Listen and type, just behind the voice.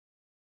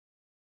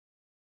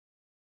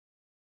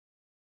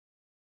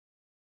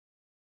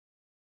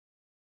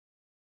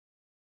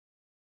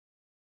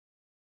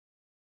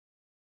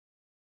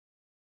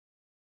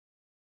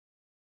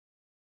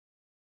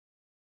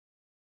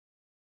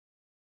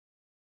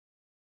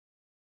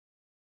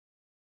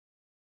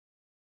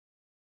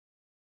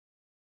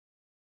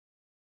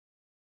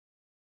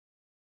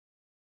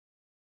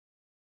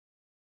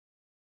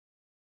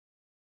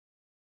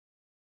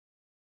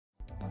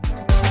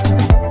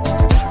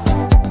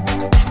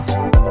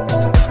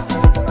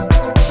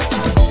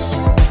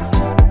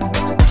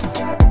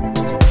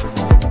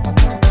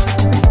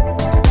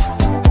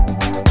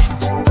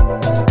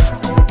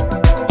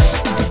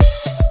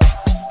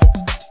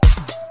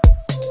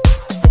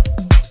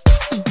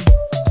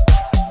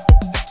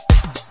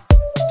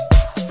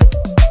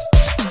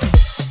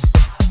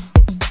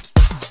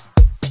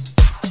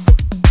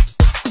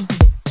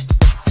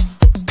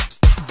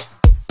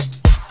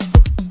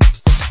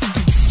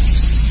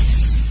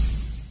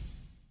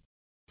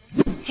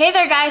Hey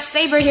there guys,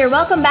 Saber here.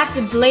 Welcome back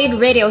to Blade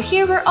Radio.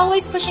 Here we're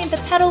always pushing the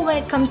pedal when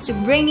it comes to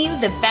bringing you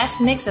the best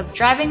mix of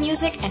driving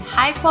music and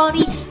high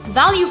quality,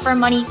 value for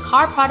money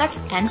car products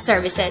and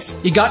services.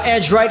 You got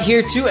Edge right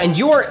here too, and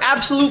you are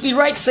absolutely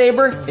right,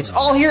 Saber. It's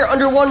all here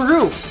under one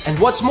roof. And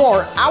what's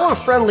more, our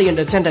friendly and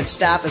attentive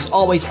staff is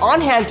always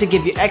on hand to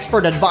give you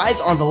expert advice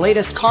on the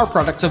latest car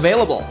products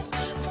available.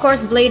 Of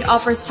course, Blade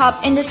offers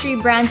top industry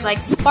brands like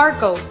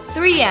Sparco,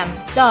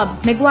 3M,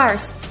 Dub,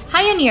 Meguiar's,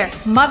 Pioneer,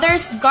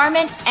 Mothers,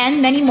 Garment,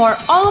 and many more,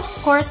 all of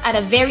course at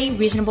a very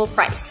reasonable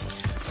price.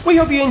 We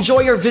hope you enjoy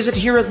your visit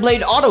here at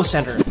Blade Auto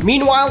Center.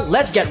 Meanwhile,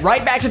 let's get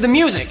right back to the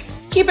music.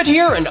 Keep it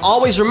here and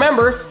always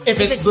remember, if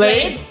it's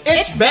Blade,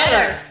 it's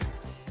better.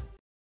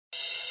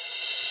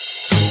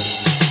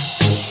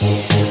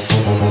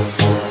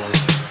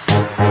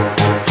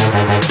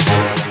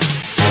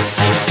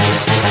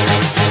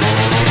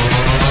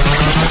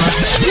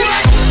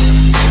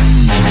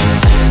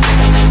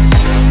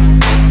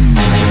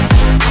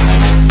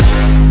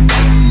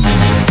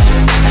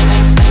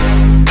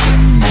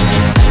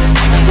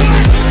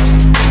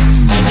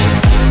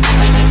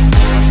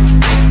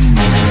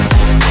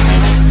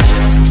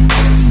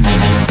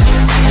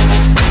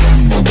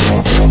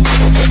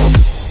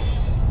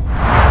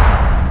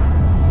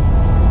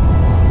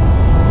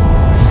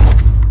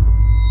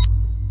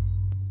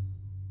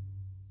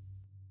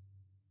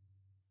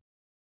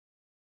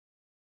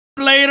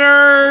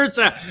 Bladers!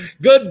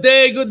 Good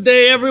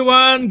day,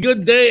 everyone.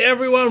 Good day,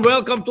 everyone.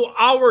 Welcome to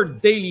our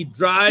daily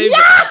drive.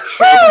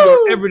 Sharing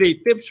your everyday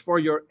tips for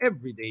your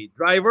everyday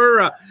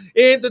driver.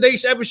 In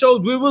today's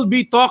episode, we will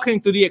be talking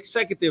to the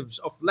executives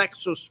of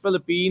Lexus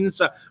Philippines.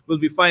 We'll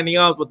be finding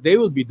out what they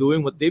will be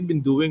doing, what they've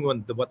been doing,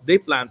 what they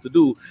plan to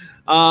do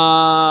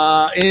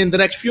in the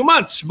next few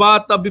months.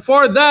 But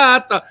before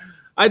that,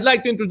 I'd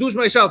like to introduce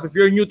myself. If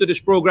you're new to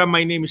this program,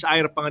 my name is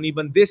Ira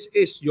Panganiban. This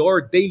is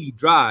your daily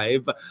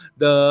drive,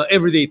 the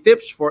everyday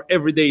tips for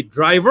everyday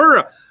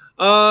driver.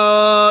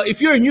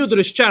 If you're new to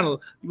this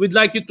channel, we'd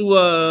like you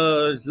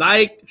to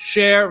like,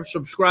 share,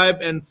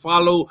 subscribe, and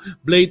follow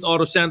Blade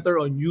Auto Center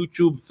on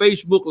YouTube,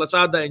 Facebook,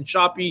 Lazada, and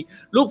Shopee.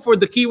 Look for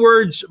the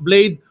keywords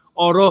Blade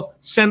Auto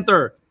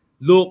Center.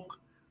 Look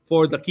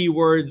for the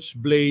keywords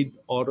Blade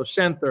Auto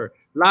Center.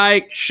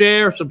 Like,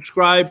 share,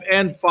 subscribe,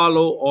 and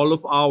follow all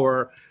of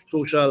our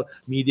social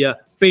media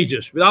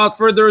pages. Without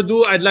further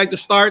ado, I'd like to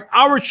start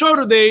our show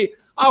today,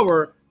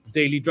 our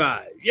daily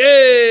drive.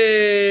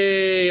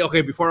 Yay! Okay,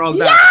 before all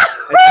that,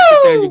 I'd like to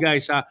tell you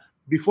guys,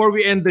 before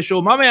we end the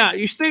show, mamaya,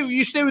 you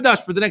stay with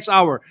us for the next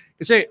hour.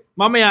 Kasi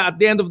mamaya, at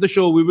the end of the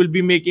show, we will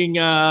be making,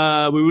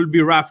 we will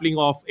be raffling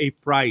off a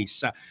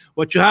prize.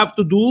 What you have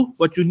to do,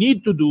 what you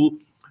need to do,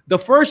 the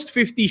first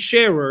 50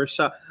 sharers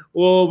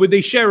with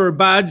a sharer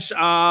badge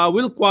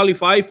will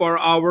qualify for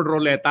our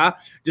roleta.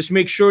 Just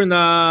make sure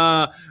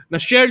na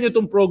share nyo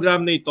itong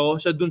program na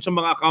ito dun sa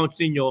mga accounts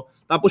ninyo.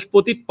 Tapos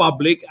put it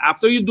public.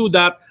 After you do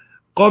that,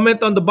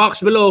 comment on the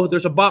box below.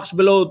 There's a box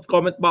below,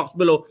 comment box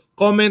below.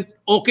 Comment,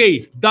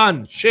 okay,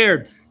 done,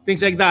 shared,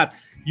 things like that.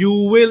 You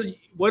will,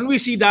 when we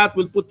see that,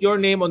 we'll put your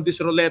name on this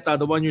roleta,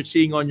 the one you're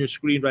seeing on your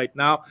screen right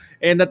now.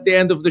 And at the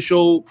end of the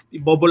show,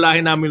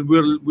 ibobolahin namin,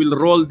 we'll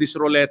roll this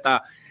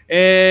roleta.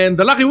 And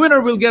the lucky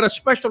winner will get a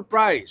special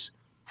prize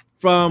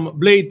from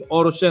Blade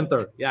Auto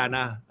Center. Yan,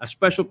 a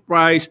special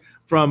prize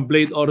from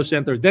Blade Auto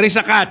Center. There is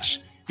a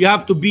catch. You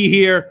have to be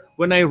here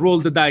when I roll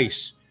the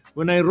dice.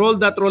 When I roll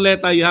that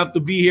roleta, you have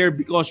to be here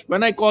because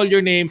when I call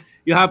your name,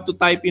 you have to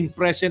type in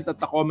present at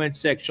the comment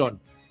section.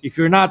 If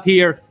you're not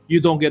here,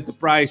 you don't get the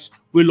prize.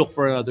 We'll look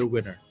for another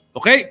winner.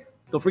 Okay?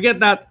 Don't forget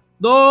that.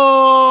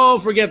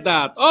 Don't forget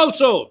that.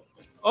 Also,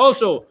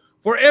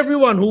 for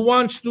everyone who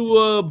wants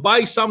to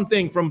buy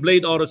something from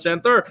Blade Auto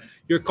Center,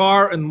 your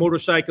car and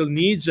motorcycle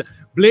needs,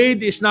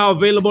 Blade is now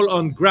available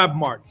on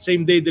GrabMart.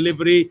 Same-day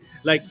delivery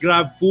like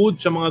Grab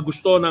Food sa mga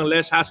gusto ng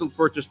less hassle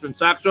purchase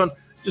transaction.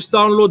 Just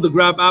download the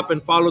Grab app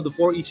and follow the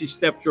 4 easy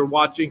steps you're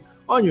watching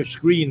on your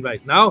screen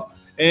right now.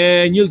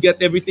 And you'll get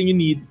everything you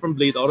need from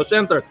Blade Auto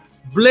Center.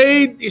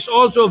 Blade is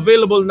also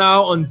available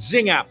now on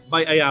Zing app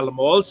by Ayala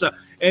Malls.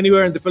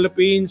 Anywhere in the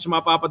Philippines,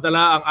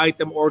 mapapadala ang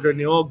item order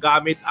niyo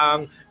gamit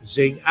ang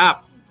Zing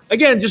app.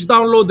 Again, just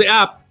download the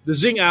app, the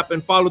Zing app,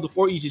 and follow the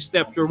 4 easy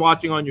steps you're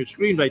watching on your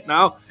screen right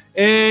now.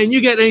 And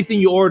you get anything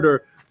you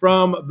order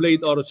from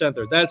Blade Auto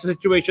Center. That's the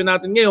situation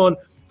natin ngayon.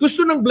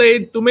 Gusto ng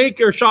Blade to make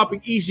your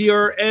shopping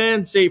easier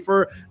and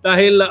safer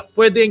dahil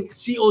pwedeng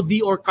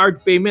COD or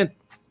card payment.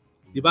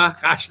 Diba?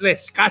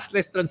 Cashless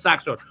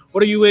transaction.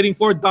 What are you waiting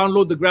for?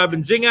 Download the Grab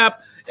and Zing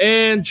app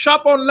and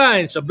shop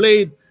online sa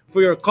Blade for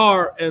your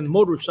car and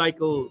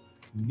motorcycle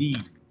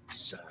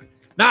needs.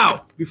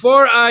 Now,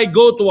 before I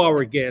go to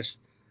our guest,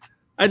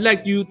 I'd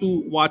like you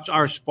to watch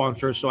our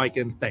sponsors so I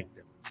can thank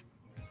them.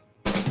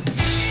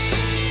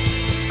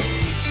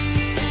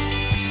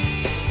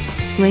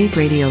 Blade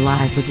Radio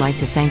Live would like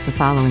to thank the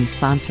following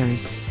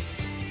sponsors.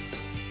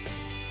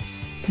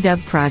 Dub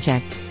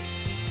Project,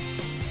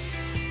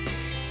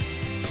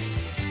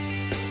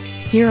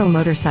 Hero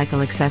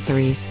Motorcycle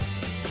Accessories,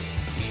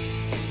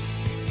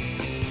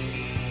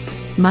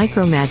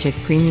 Micromagic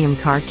Premium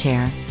Car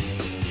Care,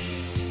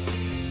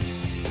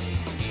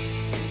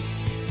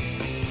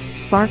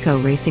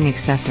 Sparco Racing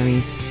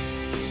Accessories.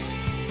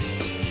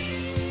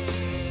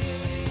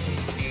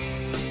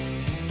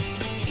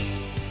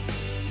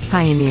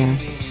 Pioneer.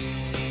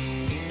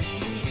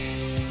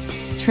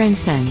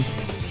 Transcend.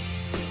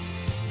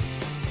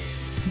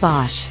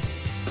 Bosch.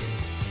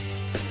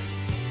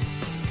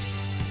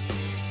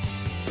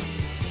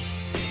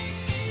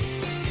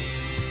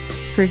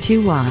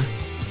 Perjua.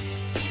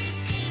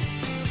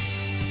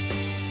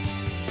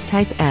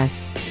 Type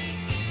S.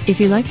 If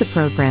you like the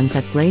programs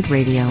at Blade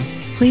Radio,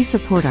 please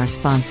support our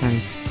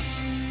sponsors.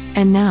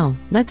 And now,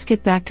 let's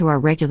get back to our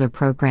regular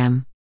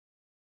program.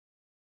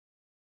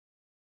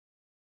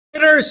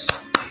 Hello.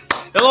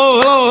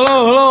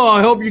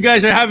 I hope you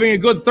guys are having a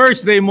good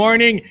Thursday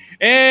morning.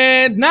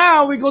 And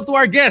now we go to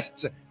our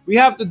guests. We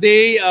have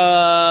today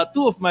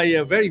two of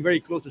my very, very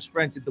closest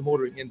friends in the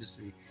motoring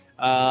industry.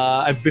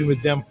 I've been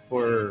with them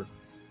for,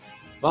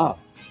 wow,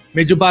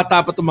 medyo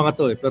bata pa itong mga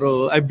to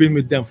pero I've been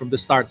with them from the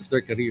start of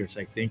their careers,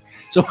 I think.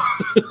 So,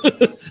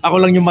 ako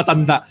lang yung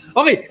matanda.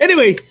 Okay,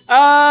 anyway,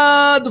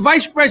 the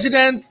Vice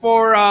President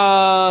for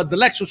the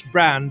Lexus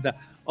brand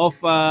of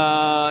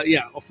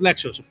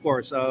Lexus, of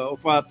course, of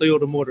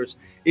Toyota Motors,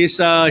 is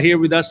here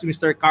with us,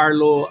 Mr.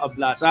 Carlo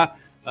Ablasa.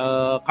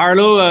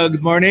 Carlo,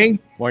 good morning.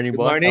 Morning,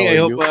 good boss. morning.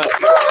 How are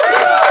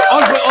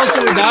I hope.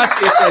 Also with us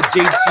is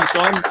Jade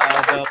Season,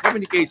 the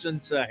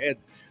communications head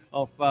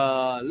of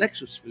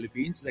Lexus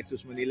Philippines,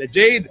 Lexus Manila.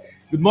 Jade,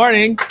 good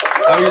morning.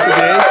 How are you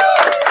today?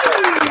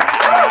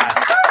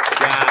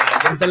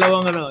 Yeah, yung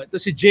dalawang ito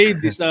si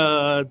Jade is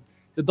the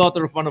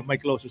daughter of one of my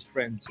closest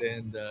friends,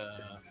 and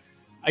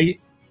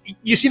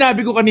yung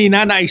sinabi ko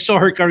kanina na I saw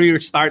her career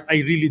start,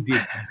 I really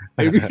did.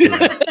 I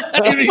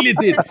really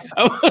did.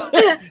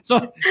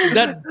 So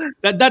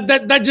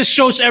that just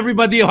shows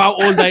everybody how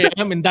old I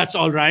am, and that's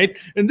all right.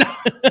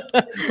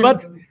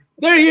 But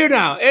they're here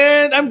now,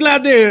 and I'm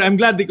glad they're here. I'm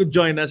glad they could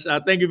join us.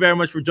 Thank you very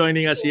much for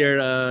joining us here,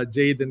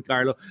 Jade and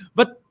Carlo.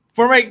 But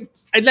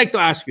I'd like to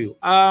ask you,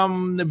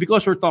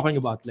 because we're talking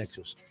about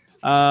Lexus,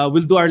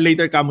 we'll do our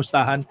later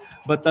kamustahan,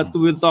 but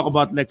we'll talk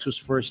about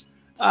Lexus first.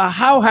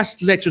 How has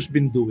Lexus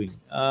been doing?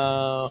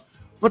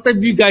 What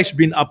have you guys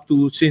been up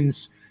to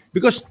since?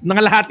 Because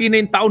nangalahati na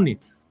yung taon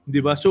di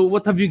ba? So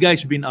what have you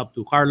guys been up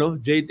to? Carlo,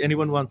 Jade,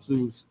 anyone want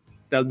to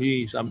tell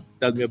me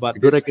about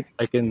this?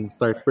 I can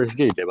start first,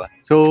 Jade, diba?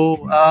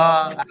 So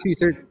actually,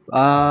 sir,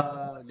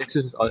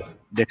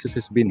 Lexus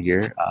has been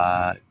here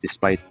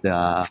despite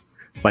the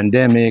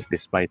pandemic,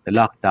 despite the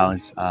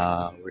lockdowns.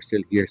 We're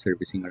still here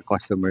servicing our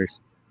customers.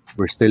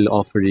 We're still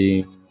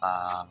offering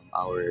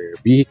our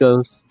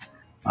vehicles.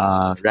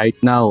 Right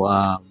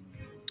now,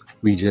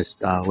 we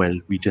just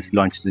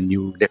launched the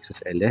new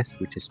Lexus LS,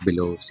 which is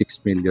below 6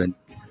 million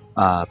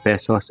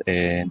pesos,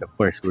 and of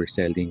course we're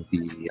selling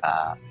the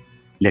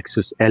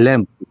Lexus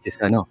LM, which is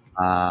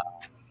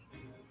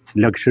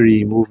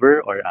luxury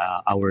mover, or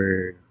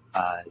our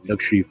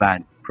luxury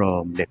van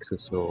from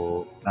Lexus.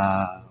 So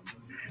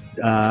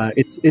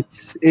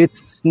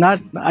it's not,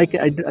 I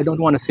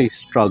don't want to say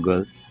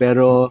struggle,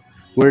 pero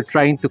we're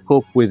trying to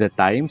cope with the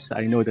times.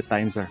 I know the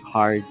times are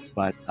hard,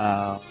 but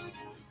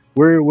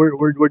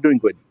we're doing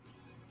good.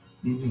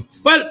 Mm-hmm.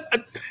 Well,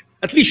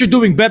 at least you're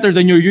doing better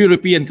than your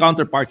European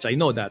counterparts. I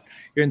know that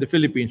here in the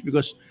Philippines,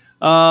 because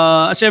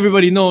as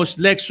everybody knows,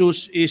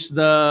 Lexus is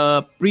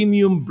the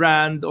premium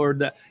brand or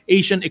the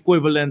Asian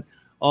equivalent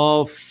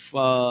of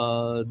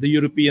the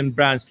European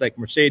brands like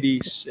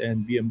Mercedes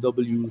and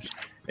BMWs,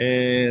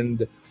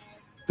 and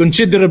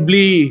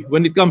considerably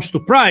when it comes to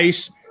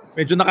price,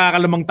 medyo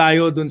nakakalamang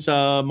tayo dun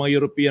sa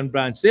mga European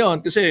brands na yun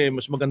kasi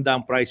mas maganda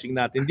ang pricing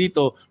natin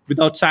dito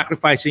without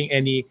sacrificing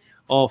any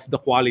of the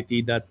quality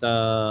that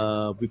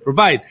we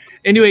provide.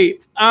 Anyway,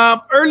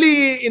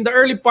 in the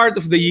early part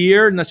of the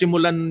year,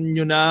 nasimulan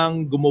nyo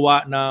nang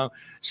gumawa ng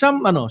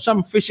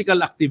some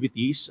physical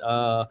activities.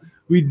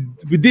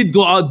 We did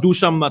go out, do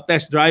some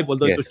test drive,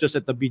 although it was just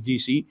at the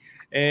BGC.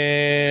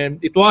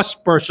 And it was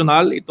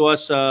personal, it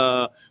was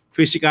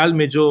physical,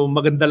 medyo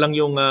maganda lang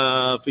yung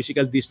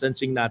physical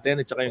distancing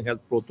natin at saka yung health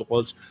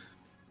protocols.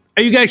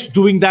 Are you guys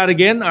doing that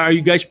again? Are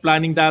you guys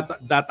planning that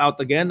out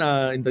again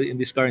in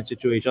this current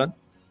situation?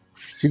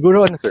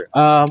 Siguro sir,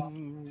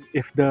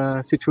 if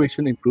the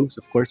situation improves,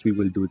 of course we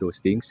will do those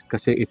things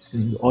kasi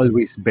it's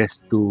always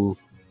best to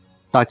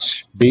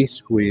touch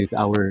base with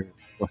our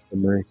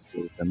customers,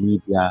 with the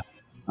media,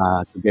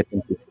 to get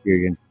them to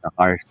experience the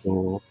car.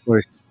 So of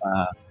course,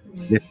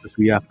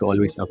 we have to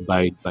always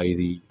abide by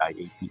the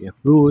IATF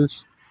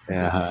rules,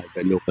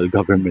 the local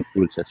government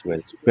rules as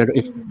well. So, pero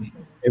if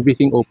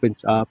everything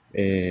opens up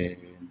and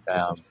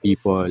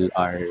people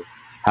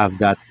have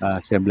that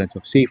semblance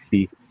of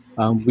safety,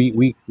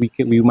 we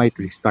might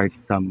restart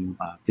some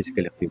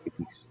physical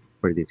activities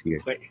for this year.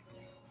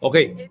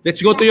 Okay.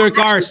 Let's go to your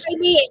cars.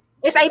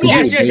 If I may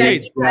add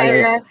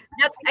that,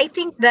 I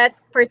think that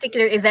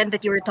particular event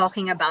that you were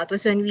talking about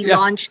was when we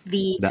launched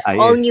the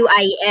all-new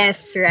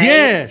IS, right?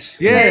 Yes.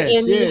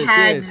 Wherein we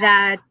had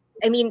that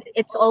I mean,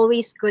 it's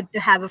always good to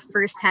have a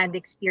first-hand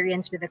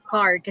experience with a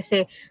car. Because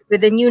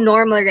with the new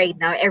normal right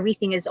now,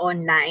 everything is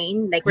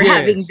online. Like we're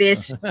having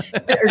this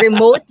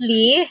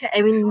remotely.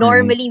 I mean,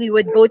 normally we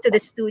would go to the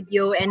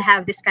studio and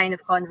have this kind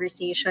of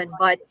conversation,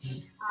 but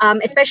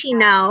especially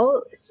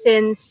now,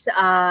 since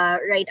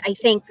right, I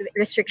think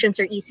restrictions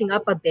are easing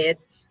up a bit.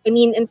 I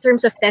mean, in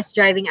terms of test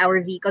driving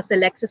our vehicles, the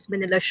Lexus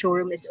Manila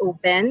showroom is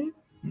open.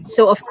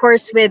 So of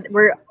course,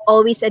 we're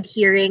always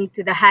adhering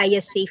to the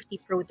highest safety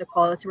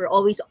protocols. We're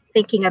always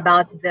thinking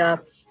about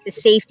the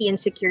safety and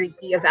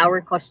security of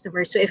our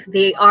customers. So if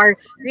they are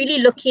really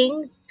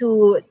looking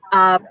to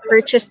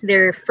purchase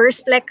their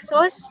first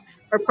Lexus,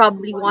 or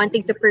probably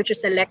wanting to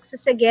purchase a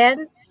Lexus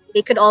again,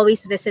 they could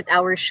always visit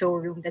our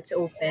showroom that's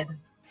open.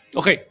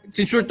 Okay,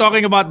 since we're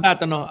talking about that,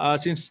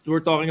 since we're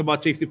talking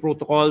about safety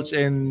protocols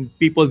and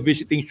people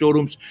visiting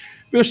showrooms,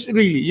 because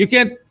really, you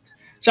can't,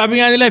 sabi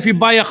nga nila, if you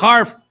buy a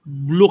car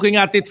looking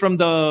at it from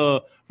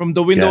the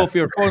window of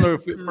your phone or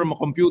from a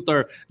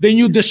computer, then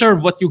you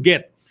deserve what you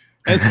get.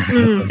 And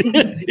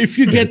if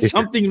you get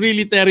something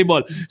really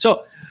terrible.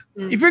 So,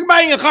 if you're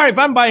buying a car, if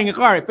I'm buying a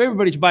car, if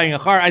everybody's buying a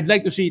car, I'd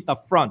like to see it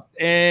up front.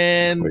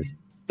 And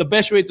the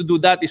best way to do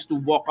that is to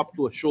walk up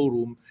to a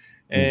showroom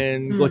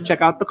and go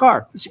check out the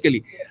car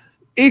physically.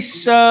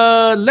 Is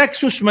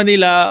Lexus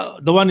Manila,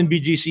 the one in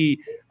BGC,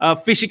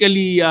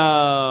 physically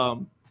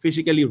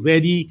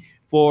ready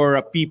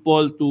for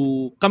people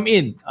to come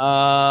in?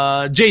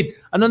 Jade,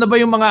 ano na ba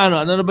yung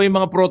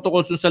mga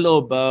protocols sa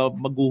loob?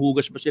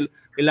 Maghuhugas ba sila?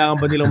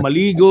 Kailangan ba nilang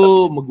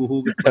maligo?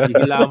 Maghuhugas ba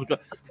nila? What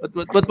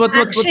do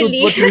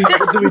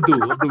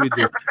we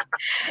do?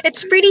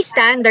 It's pretty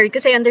standard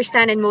because I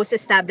understand in most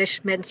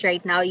establishments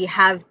right now you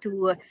have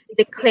to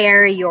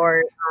declare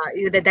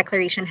the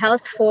declaration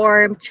health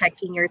form,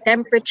 checking your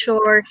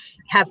temperature.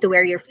 You have to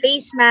wear your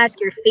face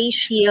mask, your face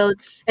shield,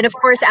 and of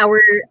course our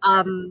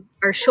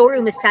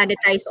showroom is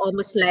sanitized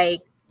almost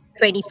like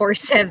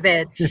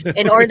 24/7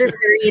 in order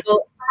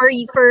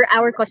for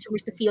our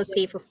customers to feel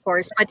safe, of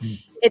course. But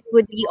it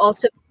would be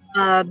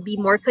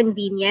more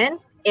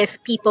convenient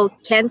if people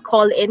can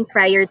call in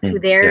prior to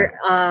their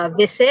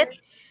visit.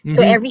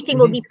 So everything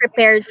will be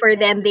prepared for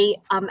them.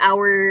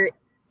 Our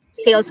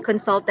sales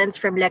consultants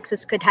from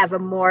Lexus could have a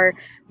more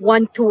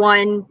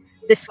one-to-one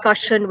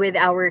discussion with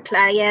our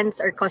clients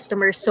or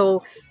customers.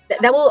 So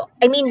that will,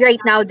 I mean, right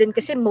now, din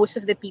kasi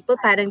most of the people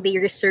parang they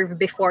reserve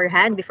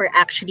beforehand before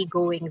actually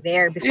going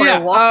there, before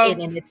a walk-in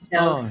in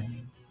itself.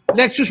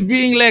 Lexus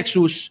being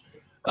Lexus,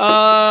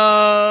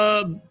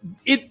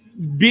 it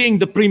being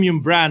the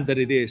premium brand that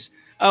it is,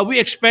 we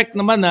expect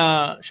naman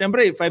na,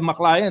 syempre, if I'm a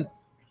client,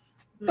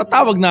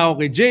 tatawag na ako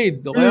kay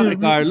Jade o kaya kay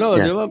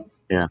Carlo, di ba?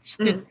 Yeah.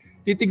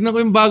 Titignan ko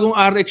yung bagong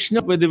RX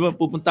nyo. Pwede ba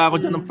pupunta ako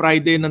dyan ng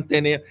Friday ng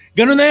 10 a.m.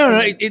 Ganun na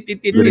yun.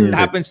 It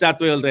happens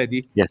that way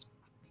already. Yes.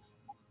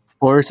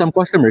 For some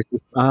customers,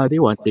 if they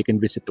want, they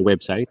can visit the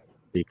website.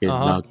 They can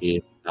log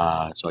in,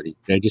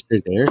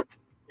 register there.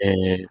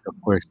 And of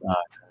course,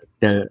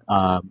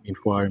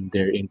 inform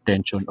their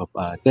intention of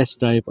a test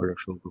drive or a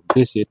showroom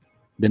visit.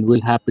 Then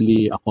we'll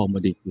happily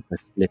accommodate you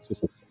because Lexus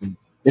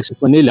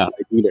Manila,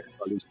 our dealer, has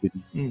always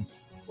been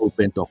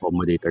open to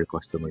accommodate our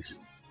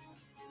customers.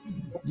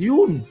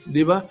 Yun,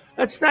 di ba?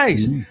 That's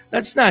nice.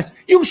 That's nice.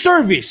 Yung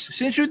service,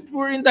 since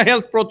we're in the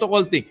health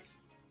protocol thing,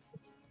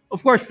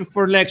 of course,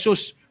 for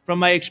Lexus, from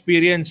my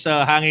experience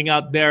hanging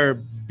out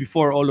there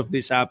before all of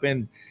this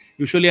happened,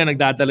 usually ang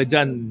nagdadala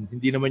dyan,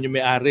 hindi naman yung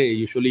may-ari.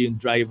 Usually yung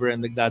driver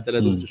ang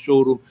nagdadala doon sa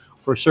showroom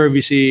for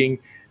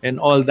servicing and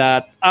all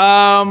that.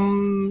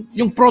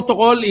 Yung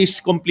protocol is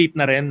complete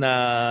na rin,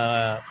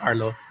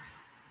 Carlo?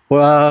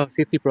 Well,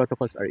 safety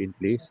protocols are in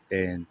place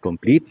and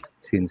complete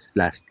since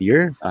last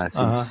year,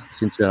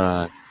 since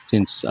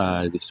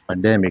this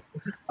pandemic.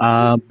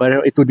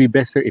 But it would be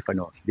better if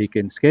they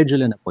can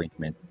schedule an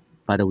appointment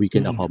para we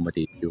can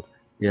accommodate you.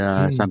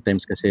 Yeah,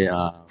 sometimes kasi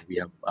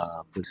we have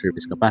full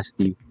service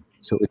capacity,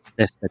 so it's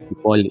best that you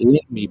call in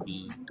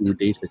maybe 2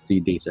 days or 3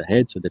 days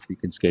ahead so that we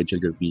can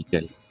schedule your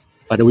vehicle.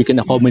 But we can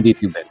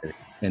accommodate you better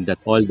and that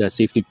all the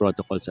safety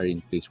protocols are in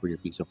place for your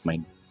peace of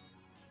mind.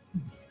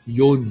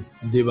 Yun,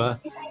 di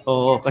ba?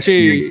 Oo,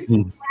 kasi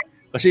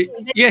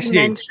yes,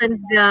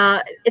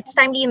 it's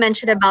time you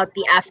mentioned about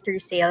the after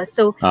sales.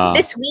 So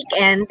this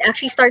weekend,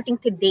 actually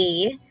starting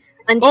today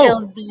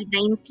until the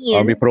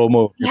 19th, may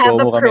promo. We have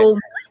a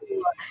promo.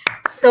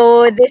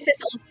 So this is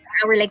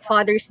our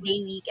Father's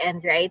Day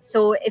weekend, right?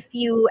 So if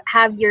you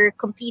have your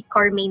complete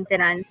car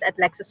maintenance at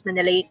Lexus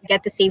Manila, you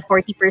get to save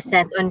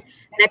 40% on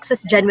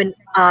Lexus genuine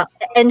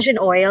engine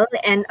oil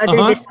and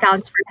other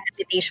discounts for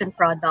rehabilitation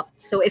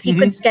products. So if you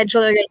could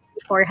schedule already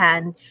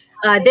beforehand,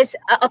 this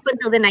up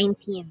until the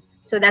 19th.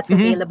 So that's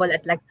available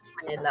at Lexus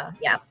Manila.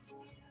 Yeah.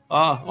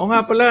 Oo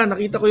nga pala,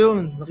 nakita ko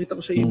yun. Nakita ko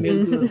sa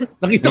email ko.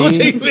 Nakita ko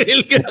sa email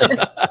ko.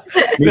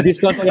 May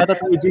discount pa yata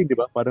tayo, Jane, di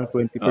ba? Parang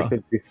 20%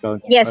 discount.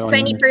 Yes,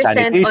 20%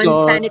 on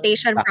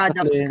sanitation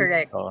products,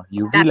 correct.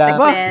 UV lamp.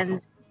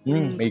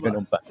 May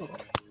ganun pa.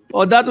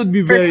 Oh, that would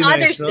be For very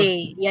Father's nice, no?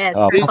 Day. Yes,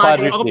 Oh, for for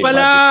Father's Father's Oh Day. Day.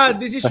 pala,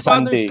 this is Sa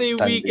Father's Sunday, Day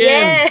Sunday.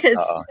 weekend. Yes.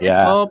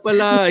 Yeah. Oh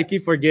pala, I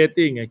keep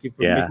forgetting.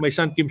 Yeah. My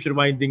son keeps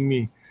reminding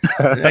me.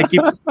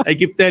 I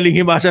keep telling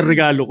him asa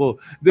regalo ko.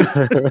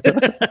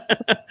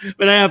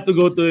 But I have to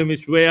go to him.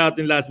 It's way out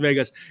in Las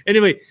Vegas.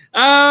 Anyway,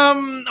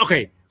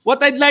 okay.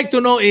 What I'd like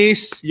to know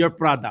is your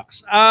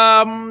products.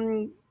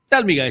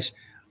 Tell me, guys.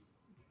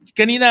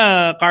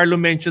 Kanina, Carlo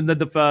mentioned that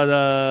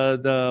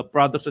the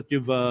products that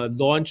you've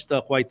launched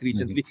quite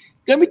recently.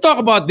 Can we talk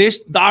about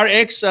this? The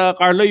RX,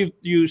 Carlo,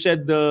 you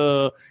said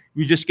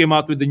we just came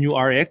out with the new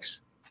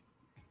RX.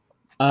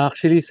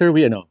 Actually, sir,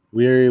 we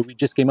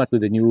just came out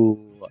with the new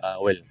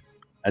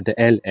the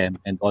LM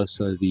and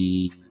also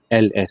the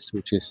LS,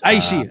 which is I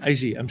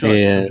see. I'm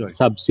sorry. a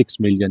sub 6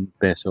 million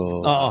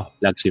peso Oo.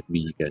 flagship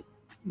vehicle.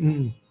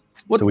 Mm.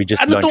 So we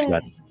just ano launched tong,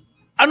 that.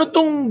 Ano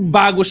tong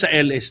bago sa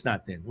LS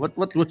natin?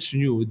 What's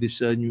new with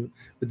this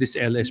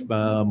LS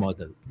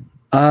model?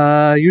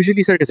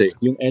 Usually, sir, kasi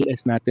yung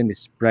LS natin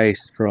is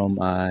priced from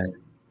 9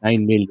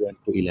 million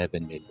to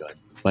 11 million.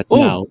 But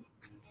now,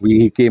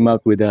 we came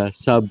out with a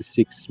sub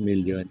 6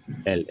 million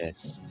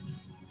LS.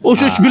 Oh,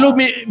 so it's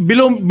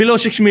below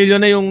 6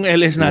 million na yung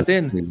LS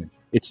natin.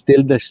 It's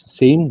still the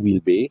same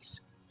wheelbase.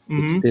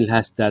 Mhm. It still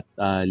has that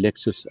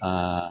Lexus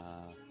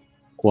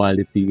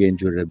quality and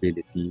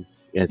durability.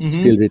 It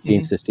still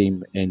retains the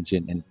same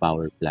engine and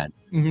power plant.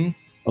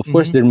 Of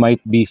course, there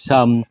might be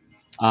some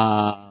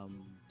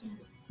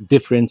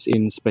difference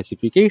in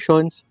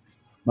specifications,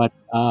 but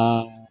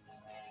I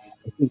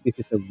think this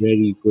is a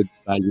very good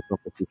value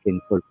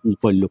proposition for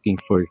people looking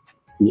for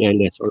the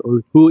LS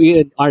or who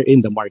are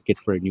in the market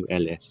for a new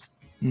LS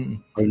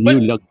or new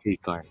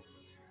luxury car.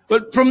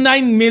 Well, from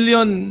 9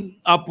 million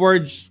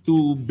upwards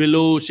to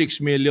below 6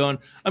 million,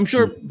 I'm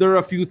sure there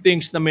are a few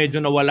things na medyo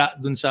nawala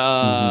dun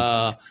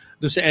sa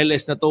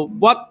LS na to.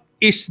 What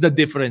is the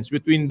difference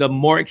between the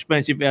more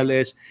expensive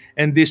LS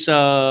and this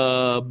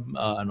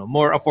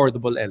more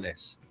affordable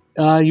LS?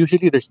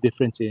 Usually there's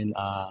difference in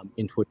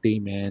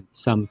infotainment,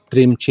 some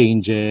trim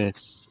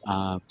changes,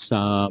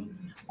 some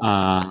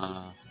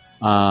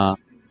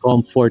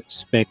comfort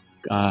spec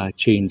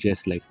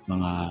changes like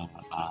mga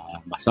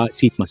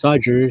seat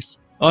massagers.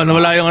 Oh,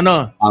 nawala yung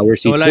power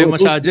seats. Nawala yung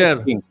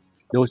massager.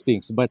 Those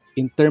things. But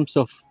in terms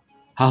of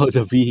how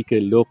the vehicle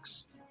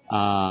looks,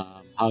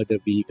 how the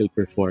vehicle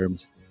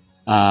performs,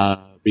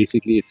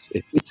 basically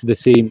it's the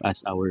same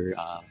as our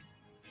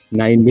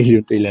 9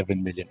 million to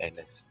 11 million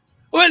LS.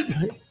 Well,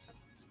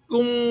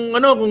 kung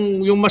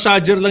yung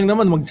massager lang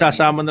naman,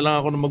 magsasama na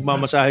lang ako ng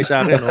magmamasahe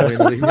sa akin. Okay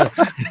na rin yun.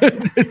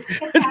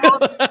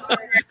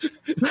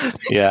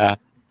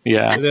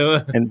 Yeah.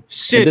 And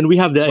then we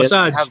have the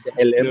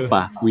LM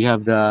pa. We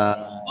have the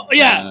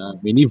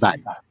minivan,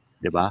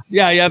 diba?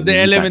 Yeah, you have the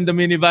LM and the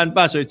minivan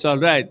pa, so it's all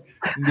right.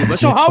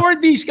 So how are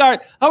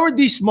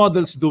these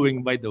models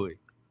doing, by the way?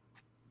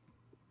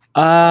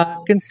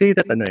 I can say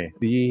that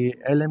the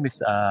LM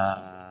is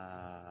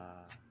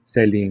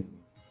selling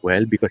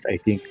well because I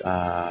think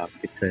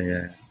it's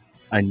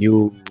a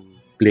new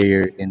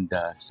player in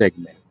the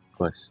segment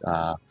because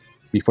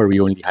before we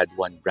only had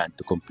one brand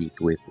to compete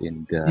with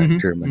in the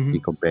German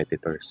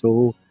competitor.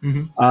 So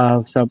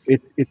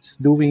it's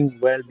doing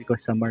well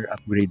because some are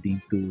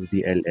upgrading to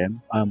the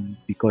LM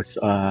because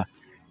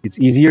it's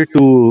easier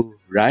to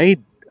ride.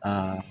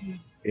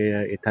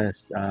 It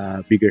has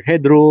bigger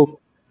headroom,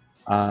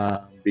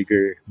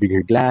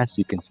 bigger glass.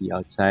 You can see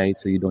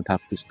outside, so you don't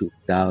have to stoop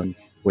down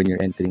when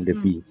you're entering the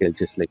vehicle,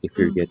 just like if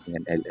you're getting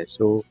an LS.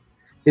 So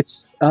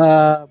it's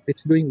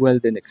doing well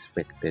than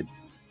expected.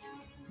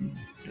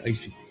 I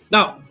see.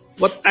 Now,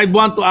 what I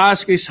want to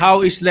ask is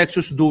how is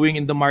Lexus doing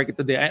in the market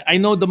today? I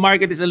know the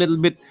market is a little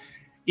bit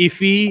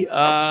iffy.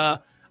 I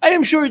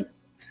am sure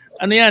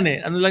ano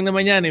lang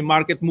naman yan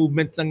market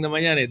movement lang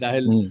naman yan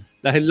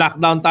dahil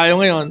lockdown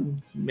tayo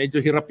ngayon, medyo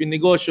hirap yung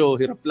negosyo,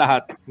 hirap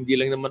lahat, hindi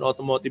lang naman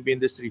automotive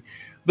industry.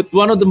 But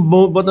one of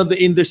the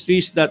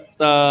industries that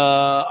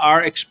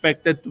are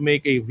expected to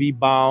make a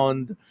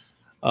rebound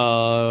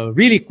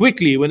really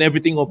quickly when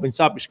everything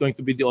opens up is going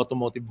to be the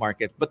automotive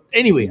market. But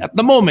anyway, at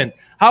the moment,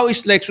 how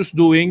is Lexus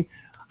doing?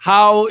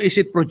 How is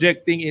it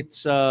projecting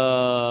itself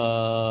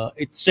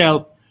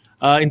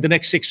in the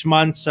next 6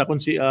 months?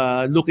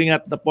 Looking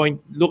at the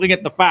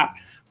fact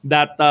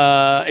that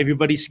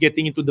everybody's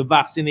getting into the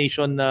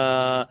vaccination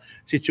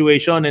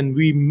situation, and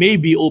we may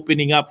be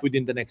opening up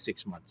within the next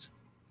 6 months.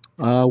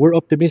 We're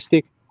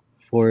optimistic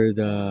for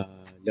the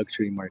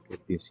luxury market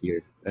this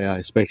year,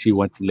 especially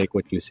what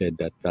you said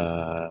that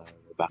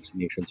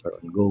vaccinations are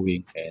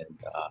ongoing and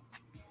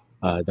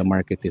the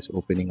market is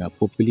opening up.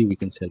 Hopefully, we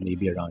can sell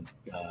maybe around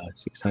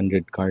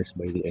 600 cars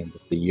by the end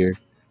of the year.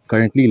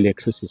 Currently,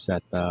 Lexus is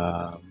at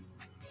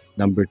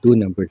number 2,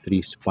 number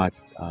 3 spot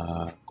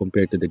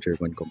compared to the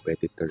German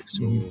competitors.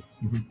 So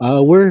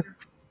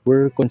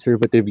we're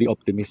conservatively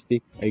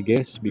optimistic, I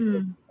guess,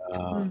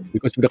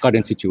 because of the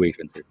current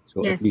situation, sir.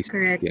 So yes, at least,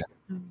 correct. yeah.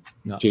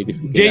 No. Jade,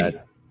 if you can Jade.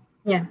 add.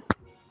 Yeah.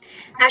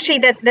 Actually,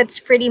 that's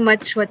pretty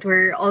much what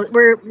we're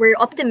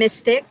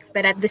optimistic,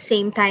 but at the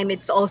same time,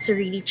 it's also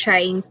really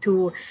trying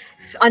to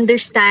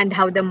understand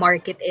how the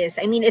market is.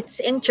 I mean, it's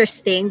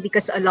interesting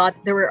because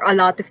there were a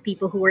lot of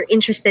people who were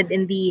interested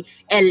in the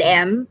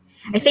LM.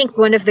 I think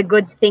one of the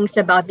good things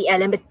about the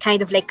LM, it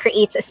kind of like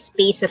creates a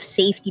space of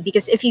safety,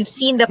 because if you've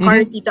seen the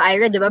car, Tito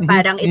Ira, diba,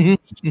 parang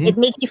it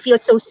makes you feel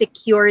so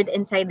secured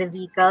inside the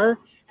vehicle.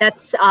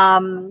 That's I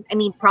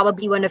mean,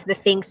 probably one of the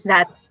things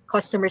that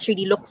customers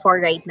really look for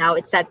right now.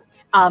 It's that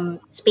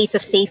space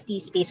of safety,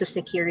 space of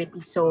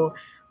security. So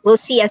we'll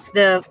see as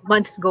the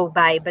months go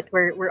by, but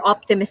we're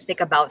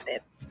optimistic about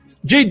it.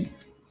 Jade,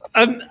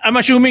 I'm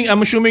assuming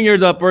you're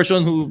the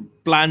person who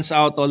plans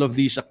out all of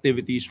these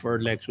activities for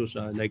Lexus,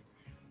 like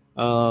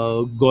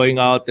going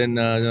out and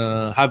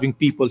having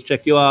people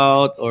check you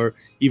out, or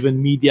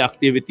even media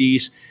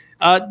activities.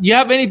 Do you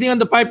have anything on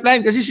the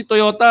pipeline? Kasi si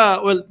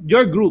Toyota, well,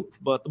 your group,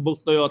 but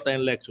both Toyota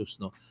and Lexus,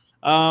 no?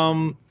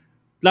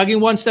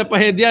 Laging one step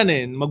ahead yan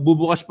eh.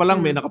 Magbubukas pa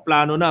lang, may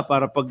nakaplano na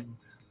para pag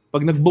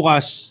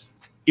nagbukas,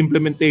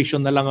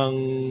 implementation na lang ang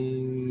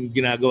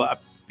ginagawa.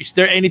 Is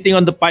there anything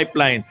on the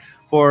pipeline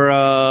for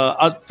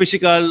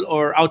physical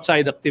or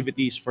outside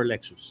activities for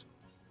Lexus?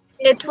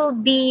 It will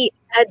be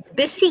a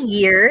busy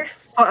year,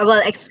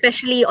 well,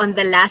 especially on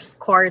the last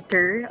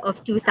quarter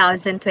of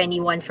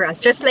 2021 for us.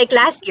 Just like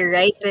last year,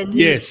 right? When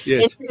we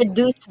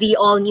introduced the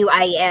all-new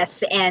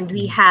IS, and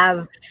we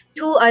have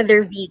two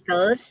other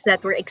vehicles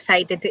that we're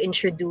excited to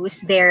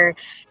introduce. They're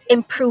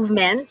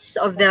improvements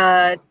of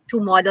the two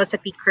models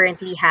that we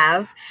currently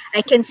have.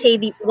 I can say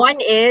the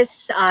one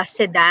is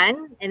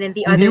sedan, and then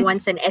the other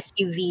one's an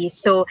SUV.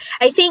 So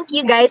I think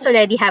you guys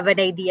already have an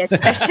idea,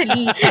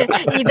 especially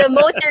the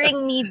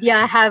motoring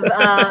media have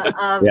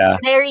a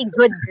very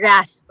good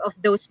grasp of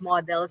those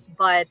models.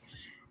 But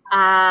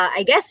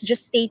I guess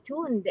just stay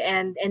tuned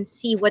and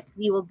see what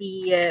we will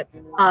be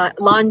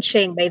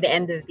launching by the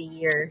end of the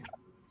year.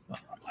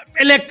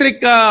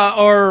 Electric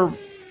cars,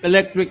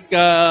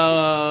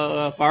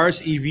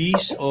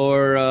 EVs,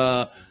 or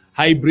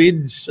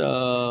hybrids,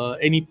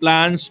 any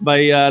plans by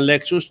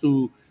Lexus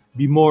to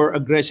be more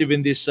aggressive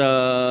in this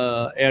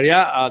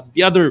area?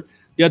 The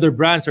other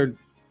brands are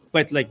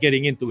quite like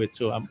getting into it,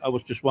 so I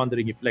was just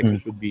wondering if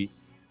Lexus would be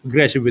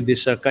aggressive with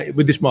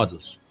these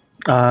models.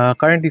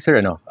 Currently,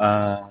 sir,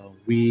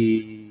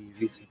 we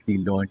recently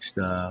launched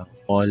the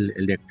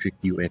all-electric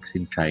UX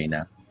in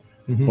China.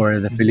 For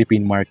the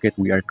Philippine market,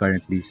 we are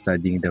currently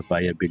studying the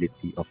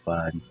viability of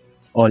an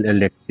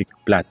all-electric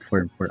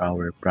platform for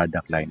our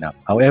product lineup.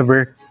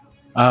 However,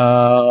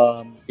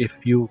 if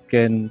you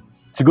can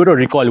siguro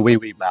recall way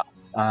back,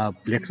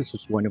 Lexus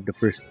was one of the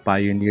first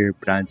pioneer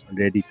brands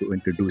already to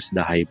introduce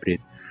the hybrid.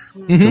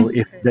 So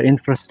if the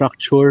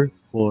infrastructure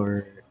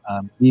for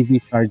EV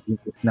charging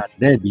is not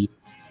ready,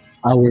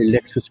 our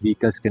Lexus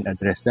vehicles can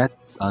address that,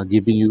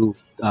 giving you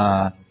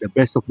the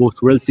best of both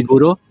worlds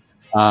siguro.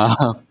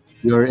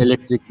 Your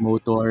electric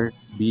motor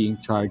being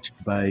charged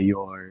by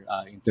your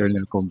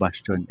internal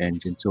combustion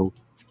engine. So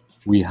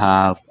we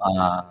have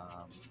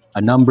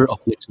a number of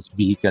Lexus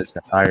vehicles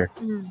that are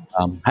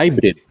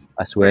hybrid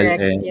as well.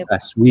 Correct. And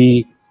as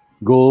we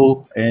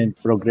go and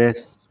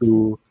progress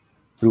through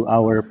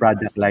our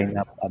product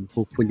lineup,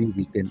 hopefully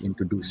we can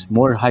introduce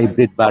more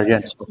hybrid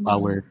variants of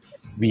our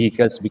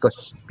vehicles,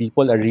 because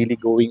people are really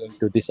going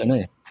into this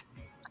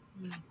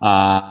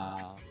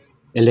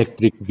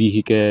electric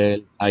vehicle,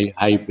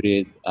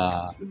 hybrid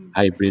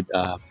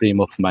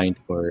frame of mind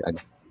for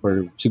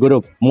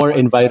siguro more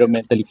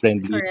environmentally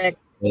friendly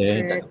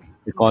and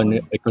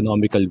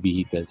economical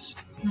vehicles.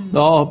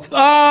 No,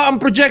 ang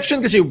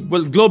projection kasi,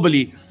 well,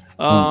 globally,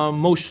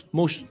 most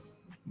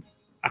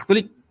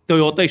actually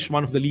Toyota is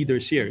one of the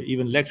leaders here.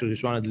 Even Lexus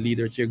is one of the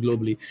leaders here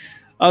globally.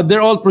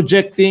 They're all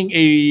projecting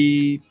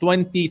a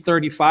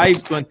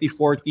 2035,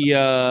 2040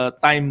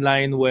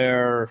 timeline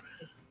where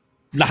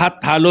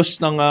lahat halos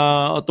ng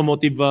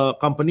automotive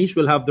companies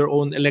will have their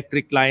own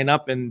electric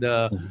lineup and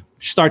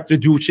start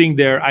reducing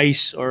their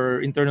ICE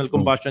or internal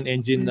combustion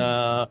engine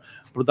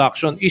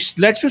production. Is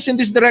Lexus in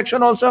this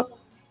direction also?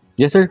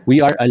 Yes, sir. We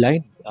are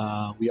aligned.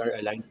 We are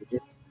aligned with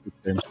this in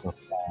terms of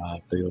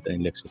Toyota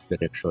and Lexus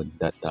direction.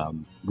 That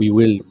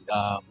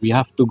we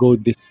have to go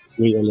this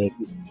way already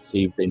to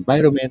save the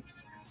environment,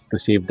 to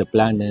save the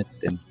planet,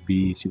 and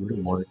be siguro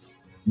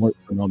more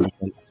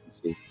economical, as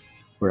we say,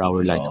 for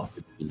our lineup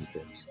of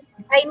vehicles.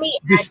 I may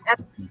add,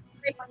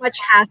 pretty much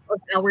half of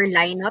our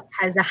lineup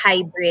has a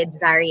hybrid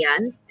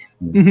variant.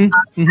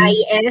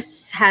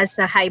 IS has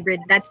a hybrid.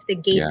 That's the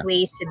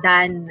gateway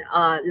sedan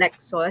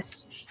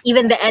Lexus.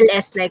 Even the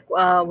LS, like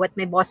what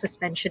my boss was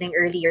mentioning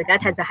earlier,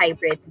 that has a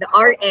hybrid. The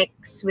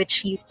RX,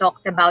 which you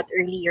talked about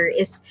earlier,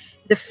 is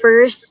the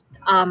first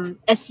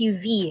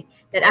SUV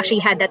that actually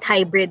had that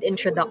hybrid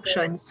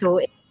introduction.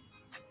 So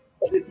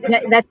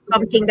that's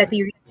something that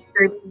we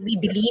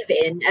believe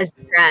in as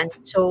a brand.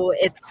 So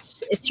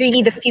it's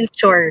really the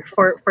future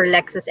for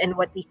Lexus, and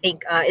what we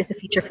think is the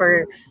future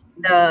for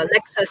the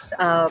Lexus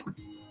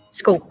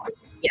scope.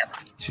 Yeah.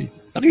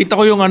 Nakita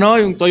ko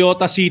yung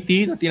Toyota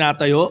City na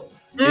tinatayo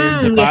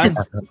in Japan.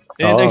 Yes.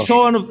 And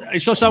I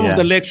saw some of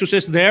Yeah. the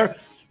Lexuses there.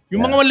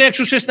 Yung mga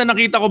Lexuses na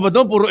nakita ko ba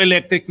doon, puro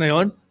electric na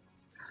yon?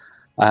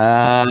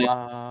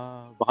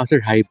 Baka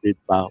sir hybrid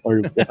pa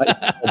or baka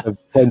instead of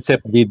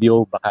concept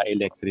video baka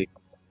electric.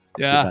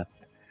 Yeah. Diba?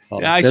 Oh,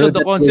 Yeah, I pero saw the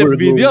that's concept where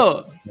we're video.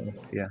 going.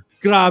 Yeah.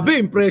 Grabe,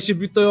 impressive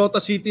yung Toyota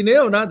City na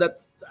yun, ha?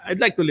 That I'd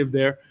like to live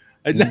there.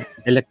 I'd like...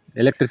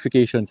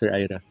 Electrification, Sir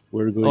Ira.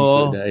 We're going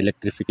to the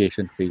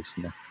electrification phase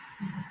na.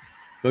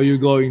 So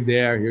you're going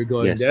there. You're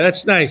going Yes. there.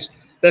 That's nice.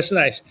 That's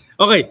nice.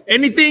 Okay.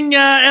 Anything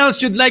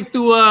else you'd like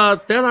to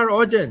tell our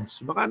audience?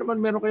 Baka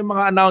naman meron kayong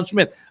mga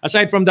announcement.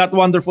 Aside from that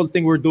wonderful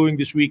thing we're doing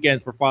this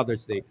weekend for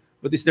Father's Day.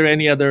 But is there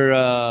any other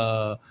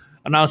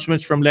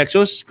announcements from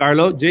Lexus?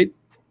 Carlo, Jade?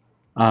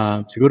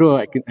 Siguro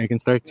I can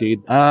start,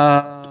 Jade.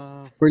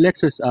 For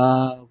Lexus,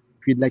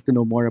 if you'd like to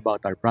know more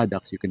about our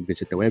products, you can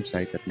visit the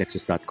website at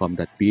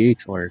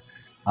lexus.com.ph or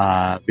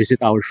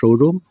visit our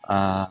showroom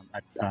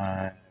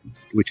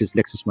which is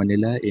Lexus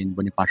Manila in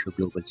Bonifacio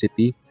Global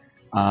City.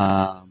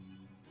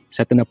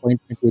 Set an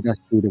appointment with us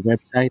through the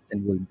website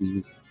and we'll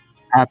be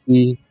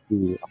happy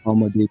to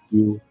accommodate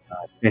you,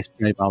 test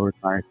drive our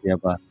cars. We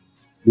have a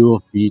slew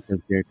of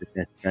vehicles there to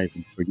test drive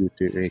and for you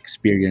to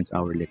experience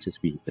our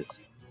Lexus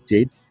vehicles.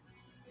 Jade?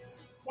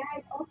 Yeah,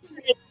 I'd also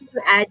like to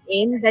add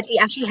in that we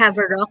actually have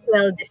a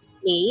Rockwell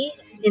display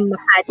in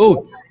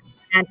Makati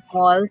and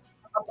Mall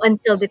up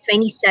until the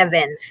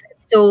 27th.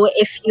 So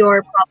if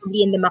you're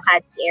probably in the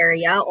Makati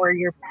area or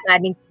you're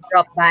planning to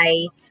drop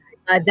by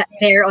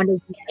there on the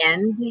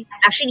weekend,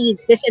 actually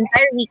this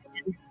entire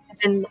weekend,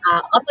 and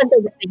up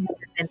until the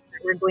 27th,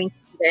 we're going to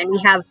be there. And we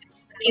have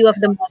a few of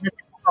the models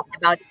that we talked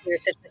about here,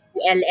 such as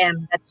the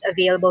LM, that's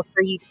available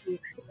for you to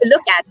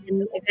look at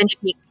and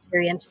eventually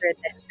experience for a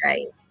test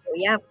drive. So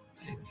yeah.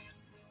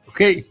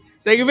 Okay.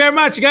 Thank you very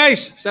much,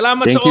 guys.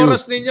 Salamat Thank sa you.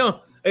 oras ninyo.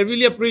 I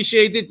really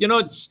appreciate it. You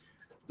know,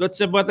 that's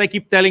what I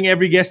keep telling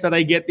every guest that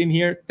I get in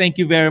here. Thank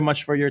you very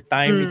much for your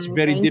time. It's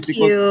very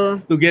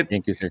difficult to get.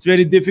 Thank you, sir. It's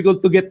very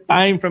difficult to get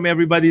time from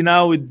everybody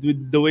now with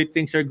the way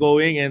things are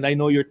going, and I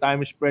know your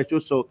time is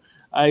precious. So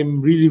I'm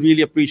really,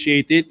 really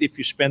appreciate it if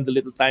you spend a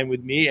little time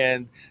with me.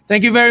 And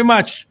thank you very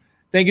much.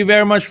 Thank you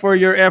very much for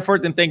your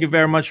effort, and thank you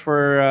very much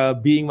for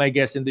being my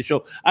guest in the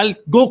show. I'll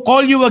go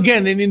call you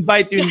again and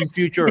invite you in the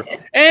future.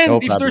 And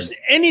if there's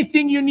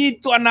anything you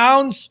need to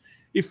announce,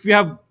 if you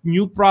have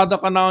new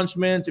product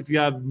announcements, if you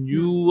have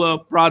new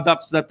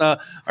products that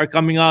are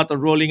coming out or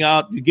rolling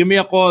out, you give me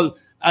a call.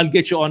 I'll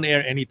get you on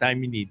air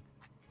anytime you need.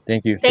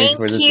 Thank you. Thank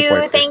for the you.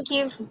 support.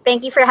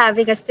 Thank you for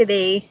having us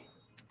today.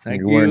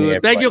 Thank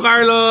you. Thank you,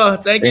 Carlo.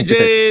 Thank you,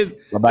 Jade.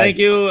 Bye-bye. Thank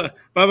you.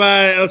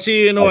 Bye-bye. I'll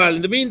see you in a while.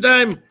 In the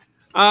meantime,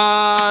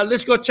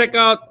 let's go check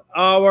out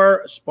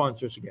our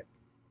sponsors again.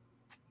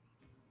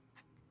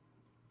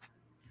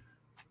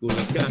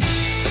 Gulat ka.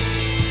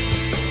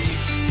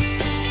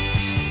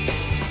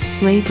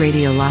 Blade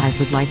Radio Live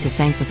would like to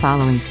thank the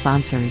following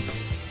sponsors: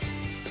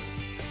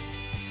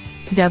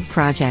 Dub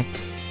Project,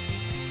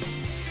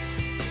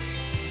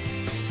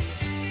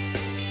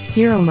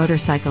 Hero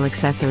Motorcycle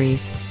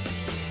Accessories,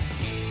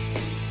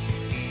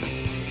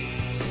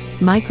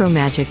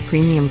 Micromagic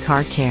Premium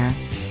Car Care,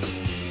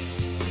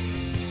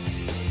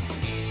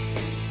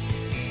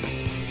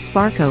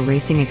 Sparco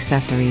Racing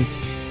Accessories,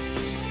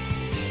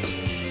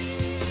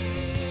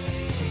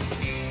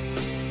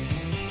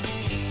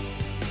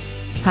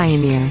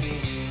 Pioneer,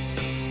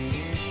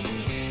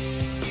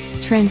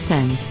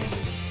 Transcend,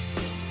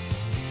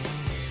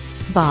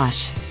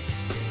 Bosch,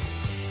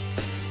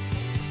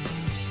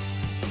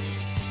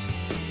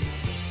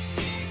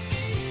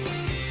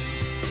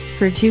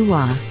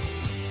 Virtua,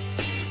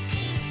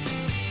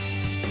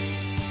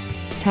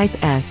 Type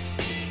S.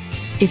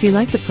 If you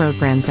like the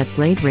programs at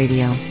Blade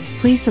Radio,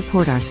 please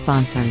support our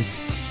sponsors.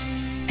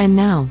 And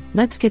now,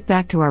 let's get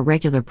back to our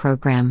regular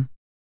program.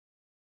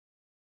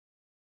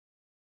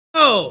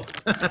 Oh!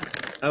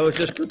 I was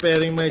just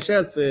preparing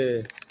myself.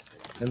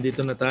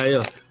 Nandito na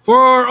tayo.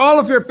 For all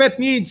of your pet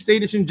needs,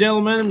 ladies and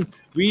gentlemen,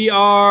 we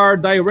are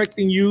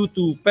directing you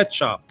to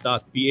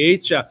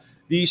petshop.ph.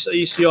 This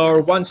is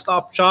your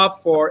one-stop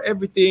shop for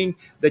everything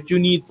that you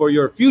need for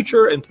your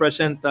future and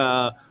present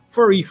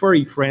furry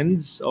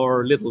friends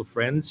or little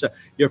friends,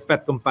 your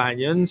pet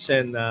companions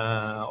and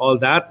all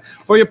that.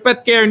 For your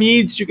pet care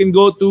needs, you can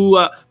go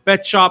to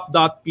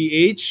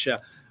petshop.ph.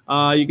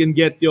 You can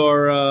get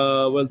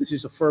your, this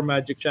is a Fur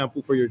Magic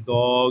shampoo for your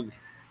dog.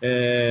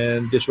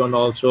 And this one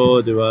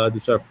also,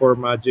 these are Fur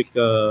Magic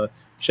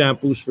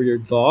shampoos for your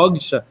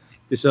dogs.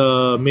 This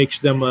makes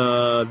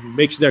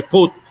their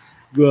coat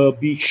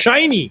be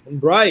shiny and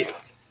bright.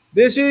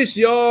 This is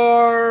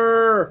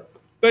your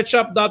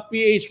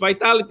petshop.ph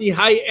Vitality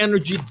High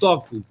Energy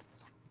Dog Food.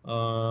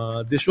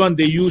 This one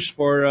they use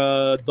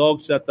for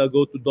dogs that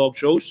go to dog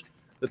shows,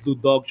 that do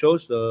dog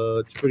shows.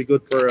 It's pretty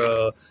good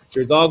for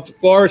your dogs. Of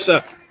course,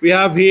 we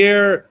have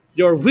here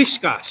your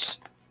Whiskas.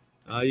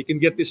 You can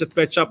get this at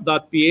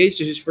petshop.ph.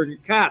 This is for your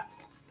cat.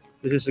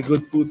 This is a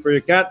good food for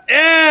your cat.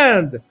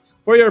 And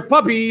for your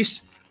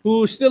puppies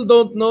who still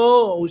don't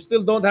know, who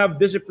still don't have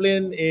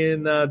discipline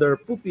in their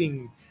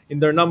pooping, in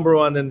their number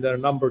one and their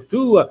number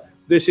two,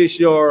 This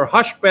is your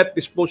Hush Pet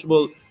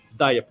disposable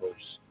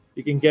diapers.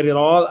 You can get it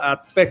all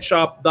at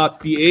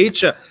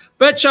petshop.ph.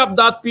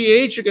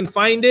 Petshop.ph, you can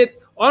find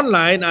it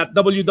online at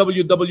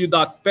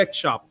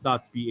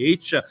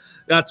www.petshop.ph.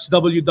 That's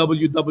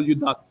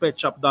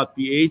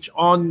www.petshop.ph.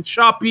 On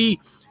Shopee,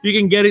 you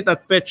can get it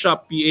at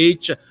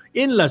petshop.ph.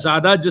 In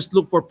Lazada, just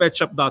look for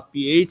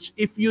petshop.ph.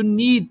 If you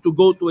need to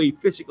go to a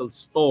physical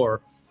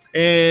store,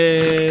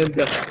 and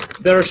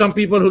there are some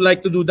people who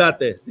like to do that.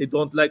 They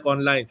don't like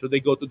online, so they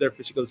go to their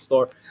physical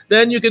store.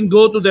 Then you can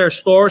go to their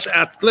stores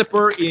at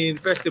Clipper in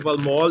Festival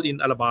Mall in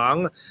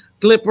Alabang,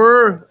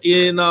 Clipper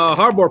in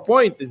Harbor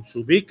Point in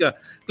Subic,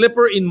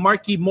 Clipper in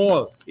Marquee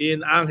Mall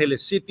in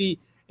Angeles City,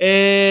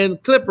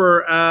 and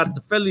Clipper at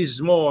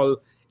Feliz Mall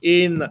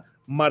in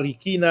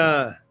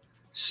Marikina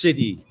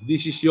City.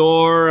 This is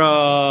your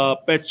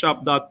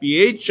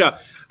petshop.ph.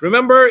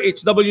 Remember,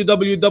 it's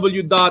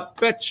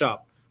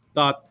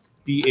www.petshop.ph.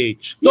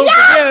 Don't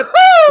forget,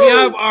 we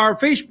have our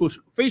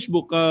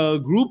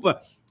Facebook group.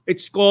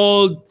 It's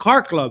called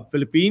Car Club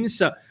Philippines.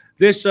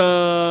 This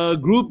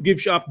group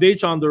gives you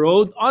updates on the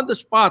road, on the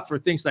spot for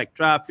things like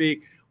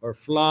traffic or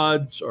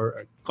floods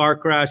or car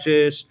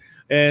crashes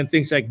and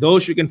things like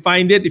those. You can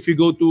find it if you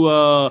go to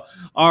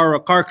our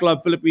Car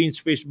Club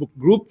Philippines Facebook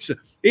groups.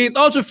 It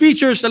also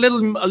features a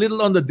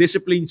little on the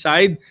discipline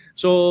side.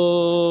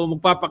 So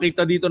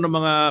magpapakita dito ng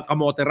mga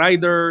kamote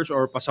riders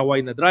or pasaway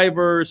na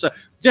drivers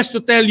just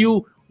to tell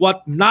you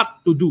what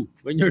not to do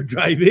when you're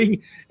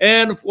driving.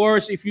 And of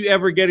course, if you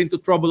ever get into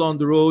trouble on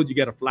the road, you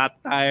get a flat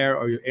tire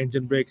or your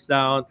engine breaks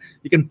down,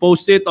 you can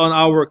post it on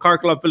our Car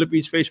Club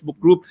Philippines Facebook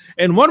group.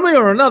 And one way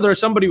or another,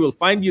 somebody will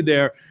find you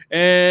there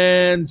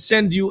and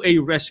send you a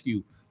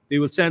rescue. They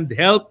will send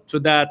help so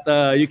that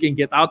you can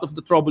get out of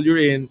the trouble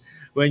you're in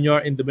when you're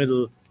in the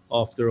middle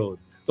of the road.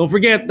 Don't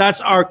forget, that's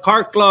our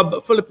Car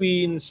Club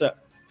Philippines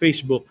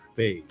Facebook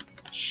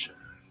page.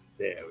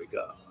 There we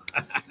go.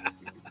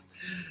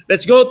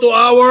 Let's go to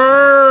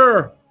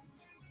our...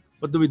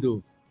 What do we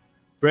do?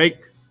 Break?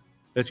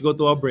 Let's go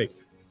to our break.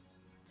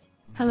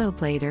 Hello,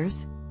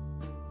 Platers.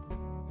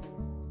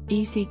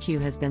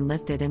 ECQ has been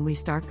lifted and we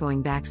start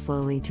going back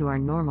slowly to our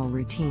normal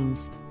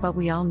routines, but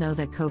we all know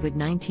that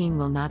COVID-19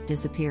 will not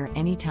disappear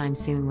anytime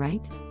soon,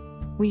 right?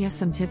 We have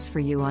some tips for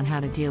you on how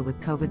to deal with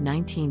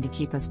COVID-19 to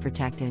keep us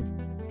protected.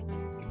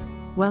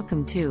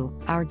 Welcome to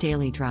our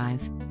daily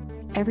drive.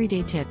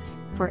 Everyday tips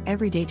for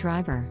everyday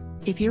driver.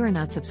 If you are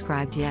not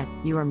subscribed yet,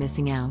 you are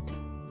missing out.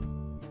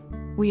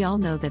 We all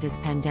know that this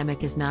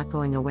pandemic is not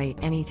going away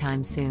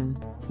anytime soon.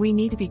 We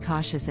need to be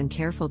cautious and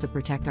careful to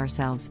protect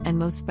ourselves and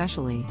most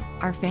especially,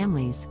 our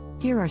families.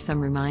 Here are some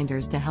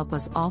reminders to help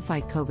us all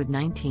fight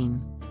COVID-19.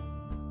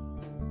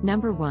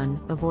 Number 1,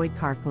 avoid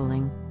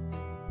carpooling.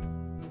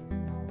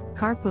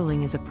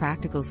 Carpooling is a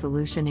practical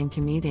solution in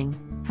commuting,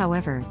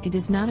 however, it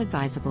is not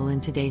advisable in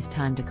today's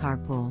time to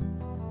carpool.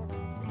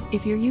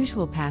 If your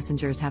usual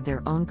passengers have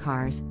their own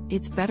cars,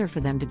 it's better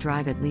for them to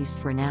drive at least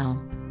for now.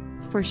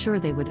 For sure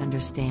they would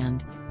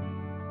understand.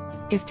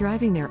 If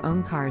driving their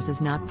own cars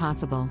is not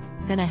possible,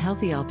 then a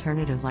healthy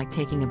alternative like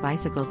taking a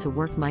bicycle to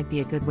work might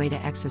be a good way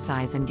to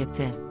exercise and get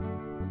fit.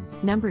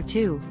 Number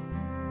 2.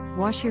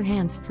 Wash your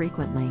hands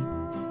frequently.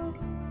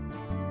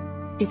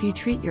 If you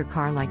treat your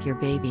car like your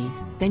baby,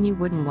 then you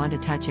wouldn't want to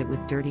touch it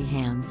with dirty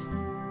hands.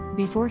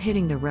 Before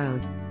hitting the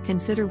road,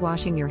 consider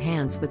washing your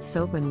hands with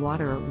soap and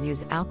water or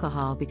use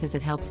alcohol because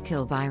it helps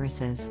kill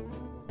viruses.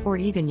 Or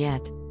even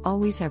yet,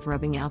 always have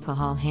rubbing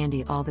alcohol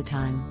handy all the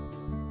time.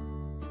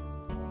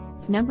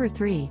 Number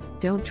 3,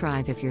 don't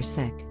drive if you're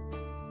sick.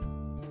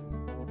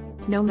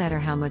 No matter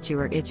how much you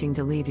are itching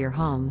to leave your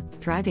home,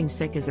 driving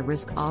sick is a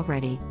risk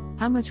already,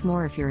 how much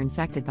more if you're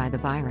infected by the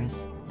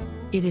virus.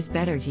 It is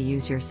better to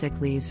use your sick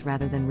leaves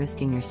rather than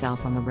risking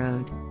yourself on the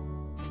road.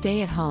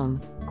 Stay at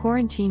home,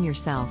 quarantine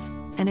yourself,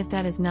 and if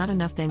that is not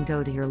enough, then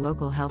go to your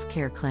local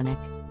healthcare clinic.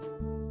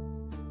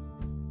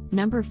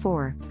 Number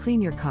 4,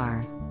 clean your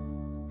car.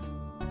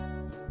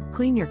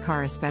 Clean your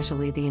car,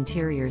 especially the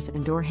interiors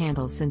and door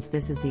handles, since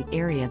this is the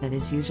area that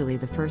is usually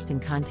the first in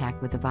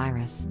contact with the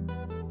virus.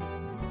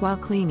 While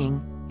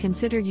cleaning,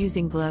 consider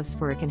using gloves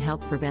for it can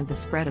help prevent the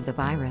spread of the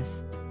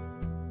virus.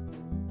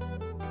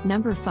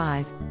 Number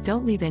 5,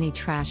 don't leave any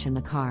trash in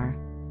the car.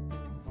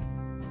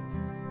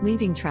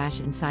 Leaving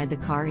trash inside the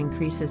car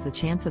increases the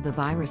chance of the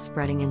virus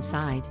spreading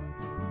inside.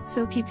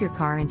 So keep your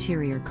car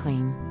interior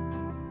clean.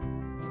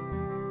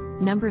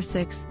 Number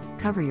 6,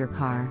 cover your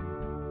car.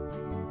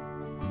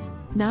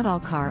 Not all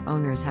car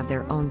owners have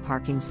their own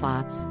parking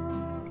slots.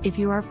 If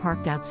you are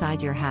parked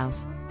outside your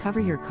house, cover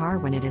your car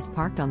when it is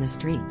parked on the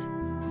street.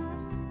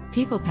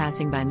 People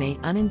passing by may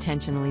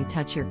unintentionally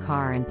touch your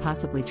car and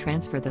possibly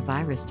transfer the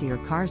virus to your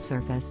car's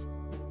surface.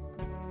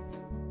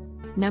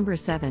 Number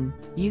 7,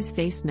 use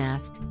face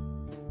mask.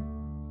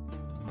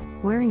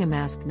 Wearing a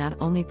mask not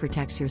only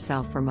protects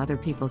yourself from other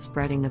people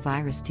spreading the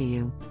virus to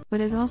you,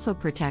 but it also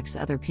protects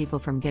other people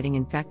from getting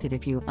infected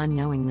if you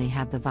unknowingly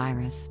have the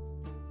virus.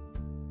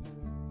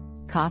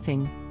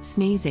 Coughing,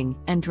 sneezing,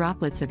 and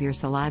droplets of your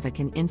saliva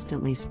can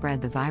instantly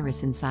spread the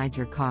virus inside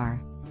your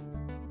car.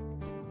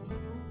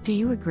 Do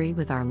you agree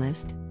with our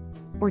list?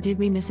 Or did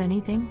we miss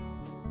anything?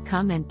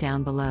 Comment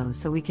down below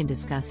so we can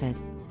discuss it.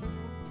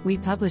 We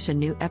publish a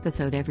new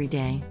episode every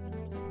day.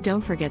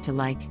 Don't forget to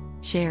like,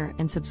 share,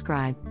 and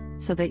subscribe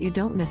so that you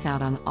don't miss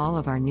out on all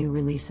of our new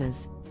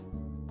releases.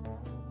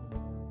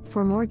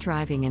 For more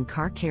driving and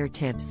car care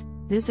tips,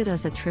 visit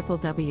us at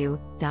www.blade.ph.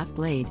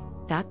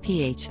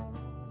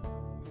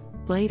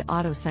 Blade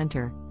Auto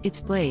Center, it's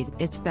Blade,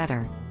 it's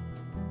better.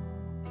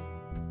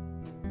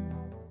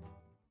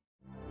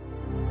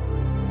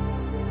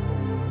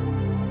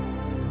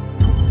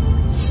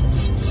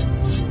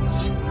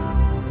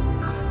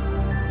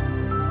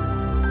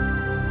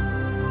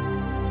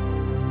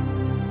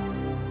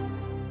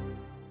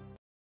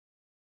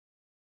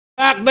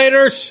 Back,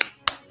 Bladers!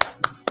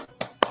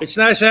 It's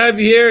nice to have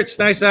you here. It's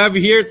nice to have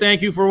you here.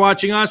 Thank you for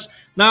watching us.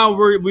 Now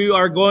we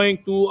are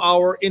going to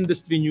our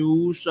industry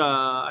news.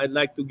 I'd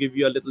like to give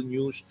you a little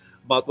news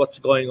about what's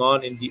going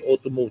on in the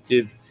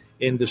automotive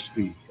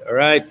industry. All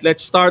right,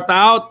 let's start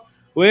out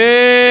with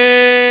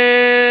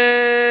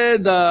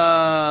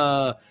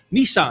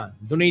Nissan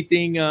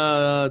donating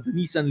the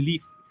Nissan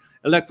Leaf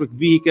electric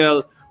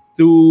vehicle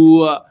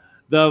to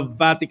the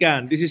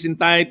Vatican. This is in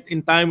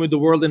time with the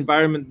World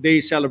Environment Day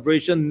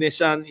celebration.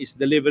 Nissan is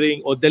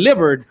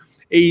delivered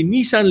a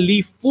Nissan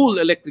Leaf full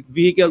electric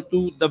vehicle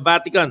to the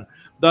Vatican.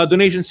 The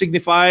donation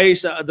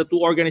signifies the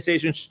two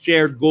organizations'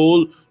 shared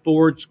goal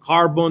towards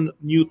carbon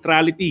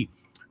neutrality.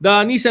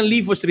 The Nissan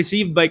Leaf was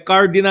received by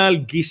Cardinal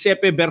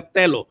Giuseppe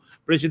Bertello,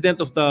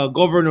 President of the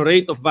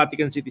Governorate of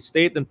Vatican City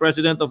State and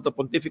President of the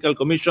Pontifical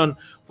Commission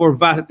for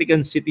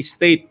Vatican City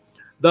State.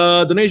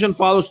 The donation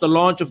follows the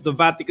launch of the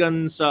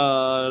Vatican's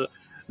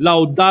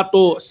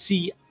Laudato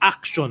Si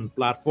Action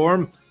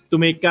platform to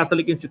make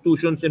Catholic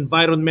institutions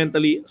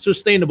environmentally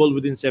sustainable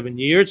within 7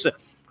 years,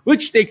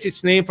 which takes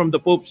its name from the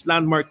Pope's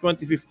landmark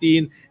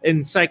 2015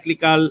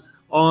 encyclical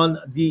on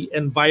the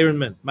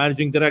environment.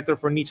 Managing Director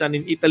for Nissan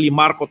in Italy,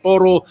 Marco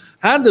Toro,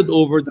 handed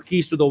over the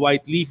keys to the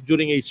White Leaf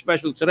during a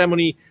special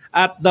ceremony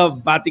at the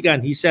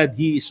Vatican. He said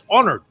he is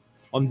honored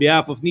on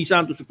behalf of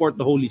Nissan to support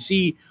the Holy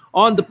See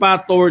on the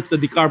path towards the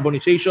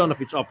decarbonization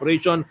of its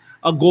operation,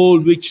 a goal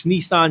which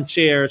Nissan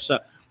shares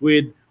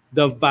with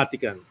the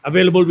Vatican.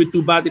 Available with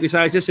 2 battery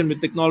sizes and with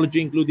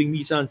technology including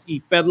Nissan's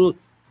e-pedal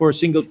for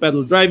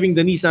single-pedal driving,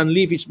 the Nissan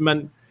Leaf is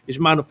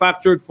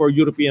manufactured for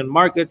European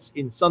markets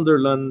in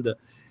Sunderland,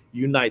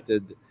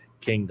 United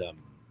Kingdom.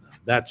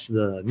 That's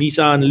the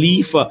Nissan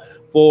Leaf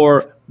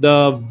for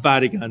the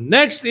Vatican.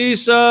 Next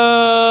is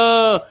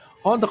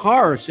Honda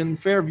Cars in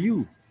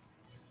Fairview.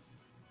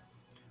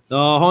 The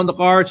Honda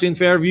Cars in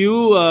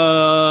Fairview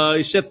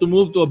is set to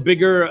move to a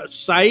bigger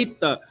site.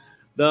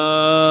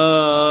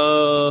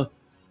 The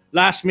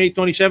last May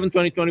 27,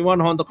 2021,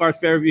 Honda Cars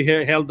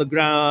Fairview held the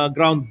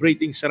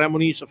groundbreaking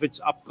ceremonies of its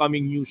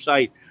upcoming new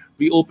site.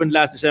 Reopened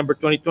last December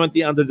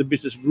 2020 under the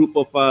business group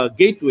of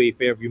Gateway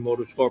Fairview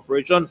Motors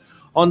Corporation.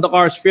 Honda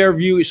Cars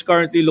Fairview is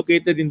currently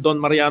located in Don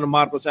Mariano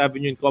Marcos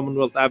Avenue and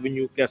Commonwealth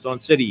Avenue,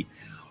 Quezon City.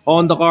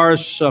 Honda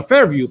Cars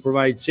Fairview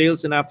provides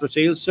sales and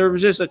after-sales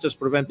services such as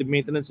preventive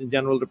maintenance and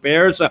general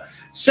repairs.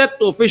 Set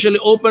to officially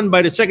open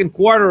by the second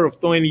quarter of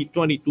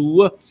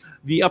 2022.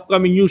 The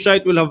upcoming new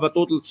site will have a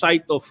total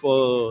site of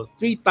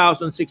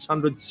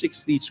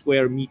 3,660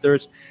 square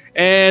meters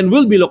and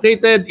will be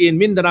located in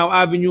Mindanao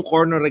Avenue,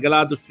 corner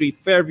Regalado Street,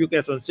 Fairview,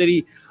 Quezon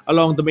City,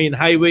 along the main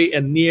highway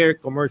and near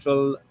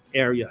commercial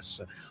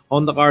areas.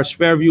 Honda Cars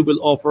Fairview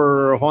will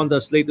offer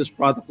Honda's latest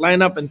product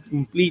lineup and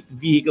complete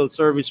vehicle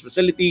service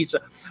facilities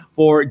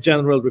for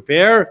general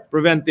repair,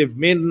 preventive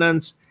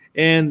maintenance,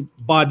 and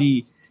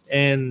body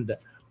and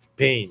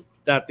paint.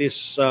 That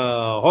is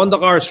Honda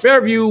Cars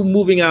Fairview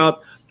moving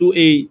out to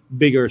a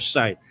bigger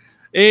site.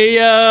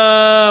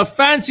 A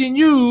fancy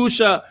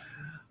news,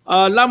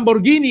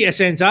 Lamborghini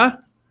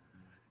Essenza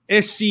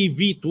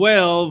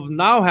SCV12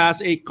 now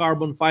has a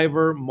carbon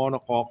fiber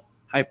monocoque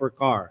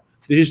hypercar.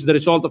 This is the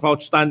result of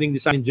outstanding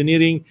design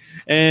engineering,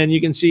 and you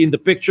can see in the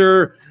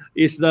picture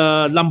is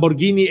the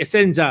Lamborghini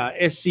Essenza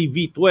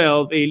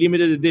SCV12, a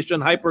limited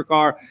edition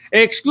hypercar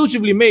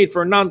exclusively made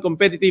for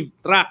non-competitive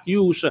track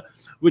use,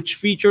 which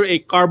feature a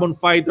carbon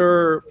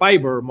fiber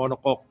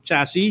monocoque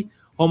chassis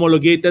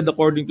homologated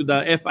according to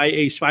the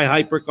FIA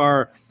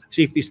Hypercar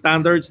safety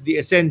standards. The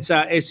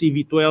Essenza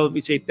SCV12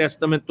 is a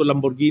testament to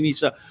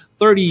Lamborghini's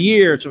 30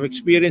 years of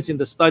experience in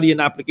the study and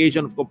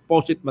application of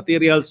composite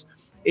materials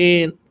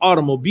in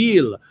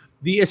automobile.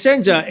 The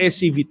Essenza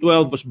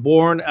SCV12 was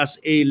born as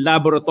a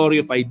laboratory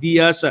of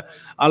ideas,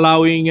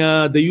 allowing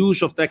the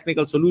use of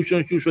technical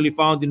solutions usually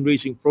found in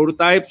racing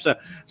prototypes,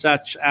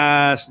 such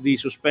as the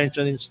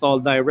suspension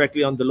installed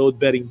directly on the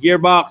load-bearing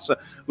gearbox,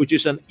 which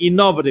is an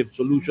innovative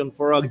solution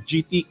for a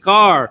GT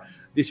car.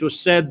 This was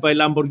said by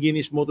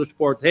Lamborghini's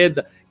motorsport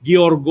head,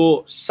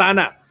 Giorgio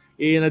Sana.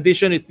 In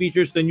addition, it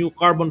features the new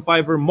carbon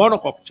fiber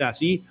monocoque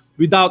chassis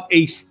without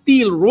a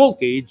steel roll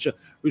cage,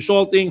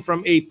 resulting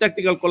from a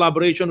technical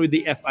collaboration with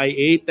the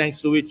FIA, thanks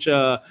to which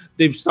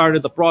they've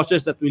started a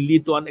process that will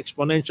lead to an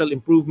exponential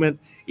improvement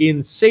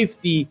in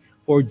safety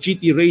for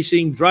GT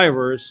racing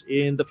drivers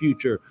in the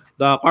future.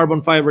 The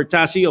carbon fiber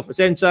chassis of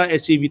Essenza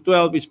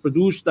SCV12 is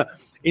produced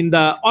in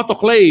the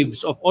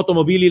autoclaves of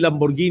Automobili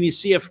Lamborghini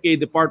CFK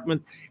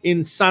department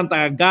in Santa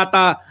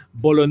Agata,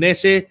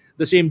 Bolognese,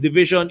 the same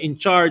division in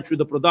charge with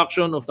the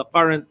production of the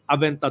current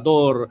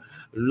Aventador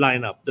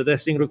lineup. The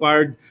testing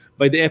required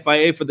by the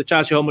FIA for the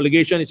chassis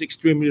homologation is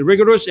extremely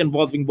rigorous,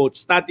 involving both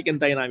static and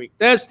dynamic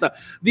tests.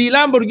 The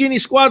Lamborghini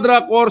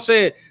Squadra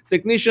Corse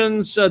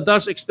technicians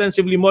thus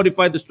extensively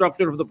modified the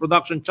structure of the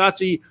production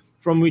chassis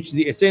from which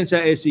the Essenza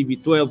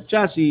SCV12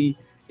 chassis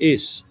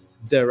is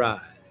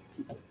derived.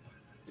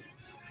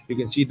 You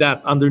can see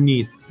that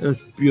underneath. It's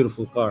a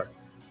beautiful car.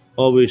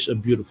 Always a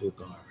beautiful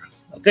car.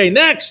 Okay,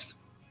 next.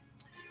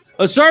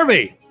 A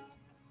survey.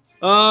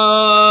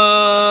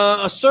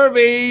 A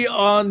survey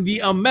on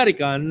the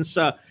Americans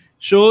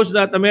shows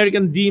that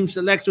American deems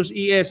Lexus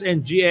ES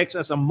and GX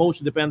as the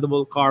most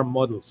dependable car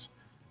models.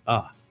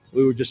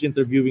 We were just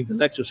interviewing the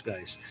Lexus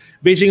guys.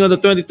 Basing on the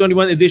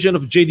 2021 edition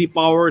of J.D.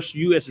 Power's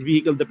U.S.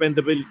 Vehicle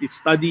Dependability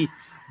Study,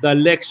 the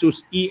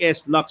Lexus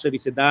ES Luxury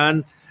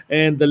Sedan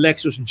and the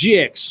Lexus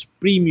GX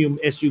Premium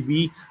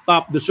SUV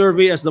topped the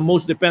survey as the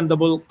most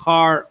dependable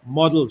car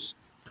models.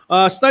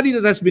 A study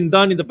that has been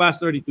done in the past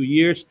 32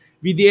 years,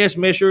 VDS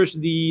measures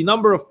the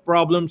number of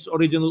problems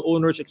original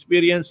owners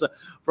experienced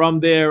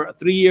from their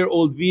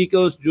 3-year-old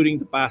vehicles during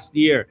the past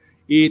year.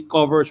 It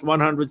covers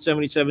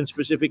 177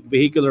 specific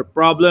vehicular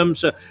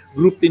problems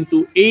grouped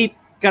into 8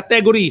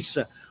 categories: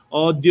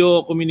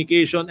 audio,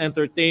 communication,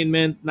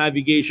 entertainment,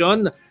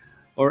 navigation,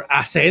 or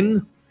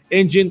ASEN,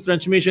 engine,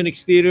 transmission,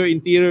 exterior,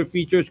 interior,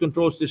 features,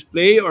 controls,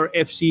 display, or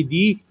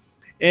FCD,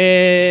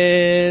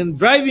 and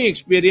driving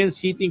experience,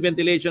 heating,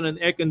 ventilation, and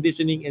air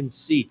conditioning, and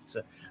seats.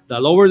 The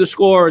lower the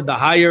score, the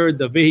higher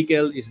the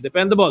vehicle is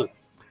dependable.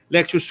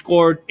 Lexus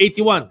scored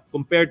 81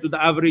 compared to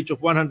the average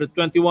of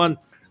 121,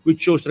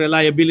 which shows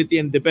reliability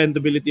and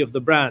dependability of the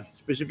brand.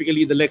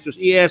 Specifically, the Lexus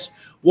ES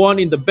won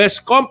in the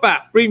best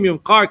compact premium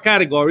car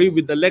category,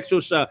 with the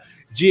Lexus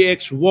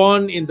GX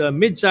won in the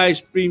midsize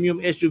premium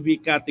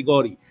SUV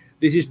category.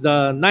 This is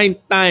the 9th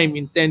time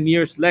in 10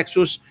 years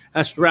Lexus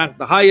has ranked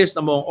the highest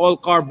among all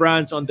car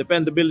brands on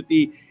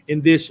dependability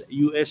in this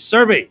U.S.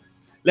 survey.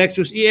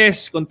 Lexus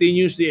ES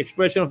continues the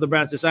expression of the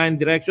brand's design,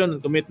 direction,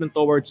 and commitment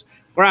towards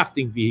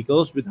crafting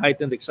vehicles with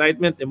heightened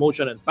excitement,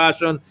 emotion, and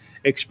passion,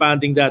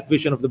 expanding that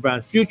vision of the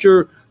brand's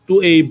future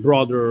to a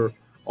broader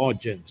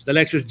audience. The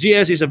Lexus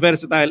GS is a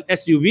versatile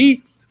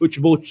SUV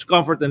which boasts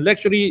comfort and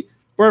luxury,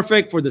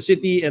 perfect for the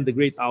city and the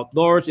great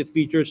outdoors. It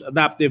features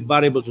adaptive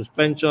variable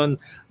suspension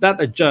that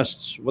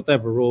adjusts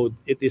whatever road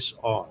it is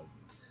on.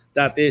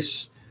 That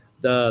is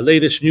the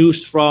latest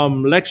news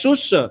from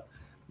Lexus.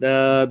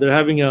 They're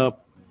having a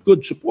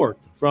good support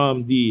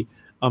from the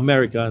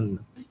American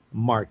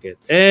market.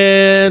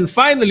 And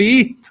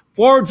finally,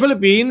 Ford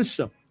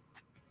Philippines.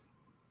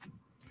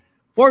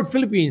 Ford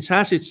Philippines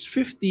has its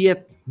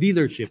 50th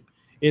dealership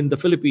in the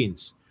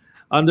Philippines.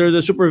 Under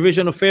the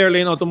supervision of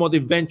Fairlane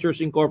Automotive Ventures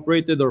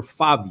Incorporated, or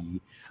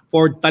FAVI,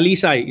 Ford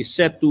Talisay is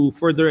set to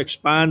further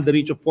expand the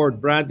reach of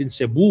Ford brand in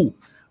Cebu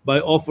by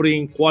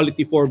offering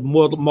quality Ford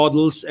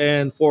models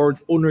and Ford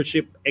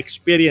ownership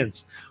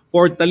experience.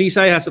 Ford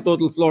Talisay has a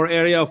total floor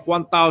area of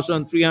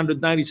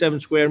 1,397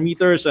 square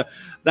meters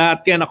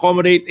that can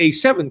accommodate a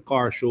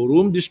 7-car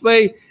showroom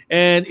display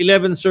and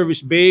 11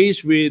 service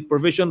bays with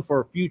provision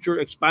for future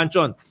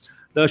expansion.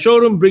 The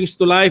showroom brings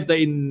to life the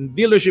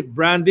in-dealership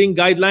branding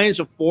guidelines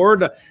of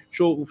Ford,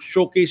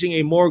 showcasing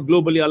a more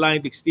globally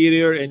aligned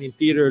exterior and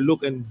interior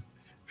look and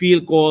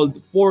feel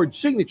called Ford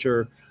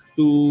Signature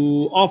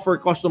to offer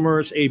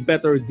customers a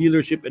better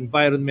dealership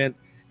environment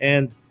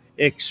and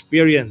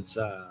experience.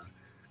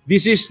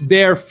 This is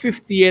their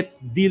 50th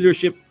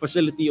dealership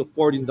facility of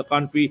Ford in the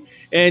country,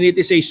 and it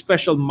is a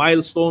special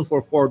milestone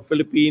for Ford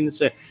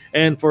Philippines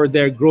and for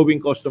their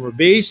growing customer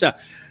base.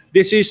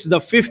 This is the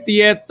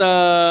 50th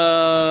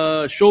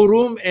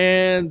showroom,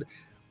 and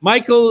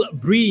Mike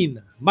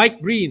Breen,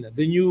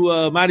 the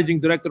new managing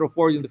director of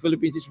Ford in the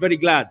Philippines, is very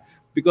glad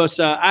because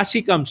as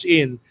he comes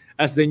in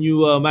as the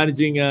new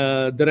managing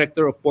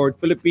director of Ford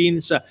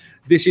Philippines,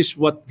 this is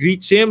what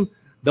greets him: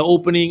 the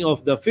opening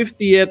of the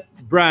 50th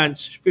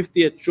branch,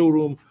 50th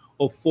showroom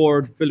of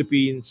Ford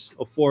Philippines,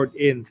 of Ford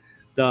in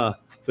the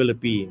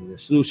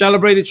Philippines. To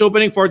celebrate its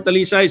opening, Ford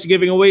Talisay is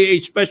giving away a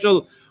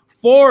special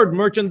Ford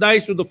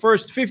merchandise to the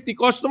first 50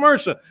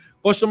 customers.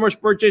 Customers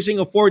purchasing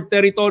a Ford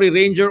Territory,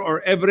 Ranger,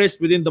 or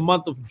Everest within the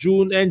month of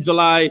June and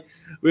July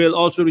will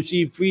also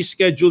receive free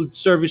scheduled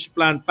service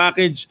plan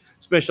package.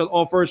 Special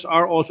offers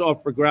are also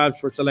up for grabs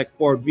for select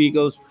Ford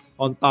vehicles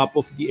on top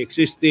of the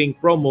existing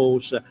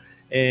promos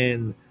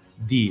and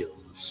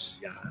deals.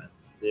 Yeah,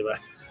 diba?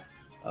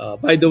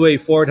 By the way,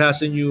 Ford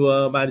has a new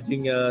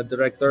managing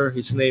director.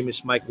 His name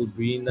is Michael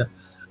Breen.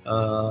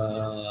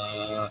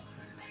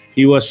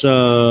 He replaces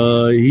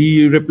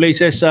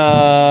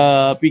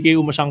PK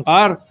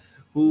Umasankar,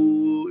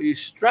 who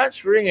is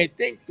transferring, I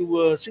think,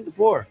 to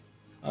Singapore,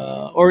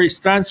 or is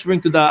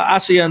transferring to the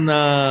ASEAN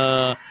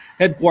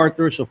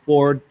headquarters of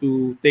Ford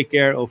to take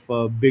care of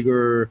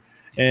bigger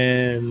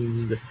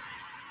and,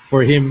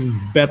 for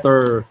him,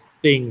 better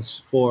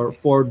things for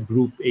Ford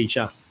Group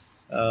Asia.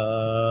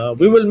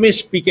 We will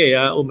miss PK,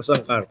 Uma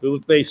Sankar. We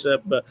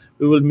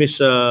will miss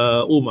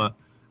Uma,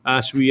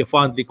 as we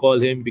fondly call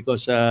him,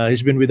 because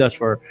he's been with us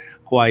for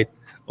quite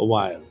a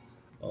while.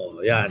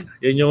 Oh, yan.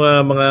 Yan yung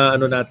mga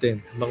ano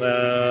natin, mga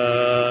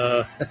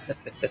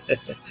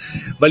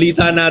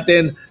balita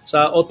natin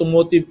sa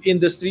automotive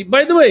industry.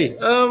 By the way,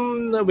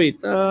 wait,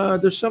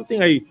 there's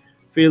something I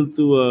failed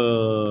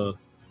to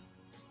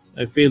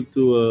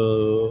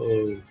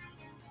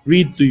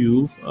read to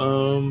you.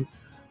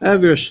 I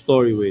have your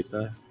story. Wait,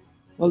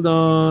 hold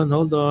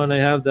on. I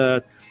have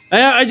that.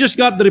 I just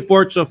got the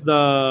reports of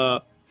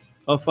CAMPI,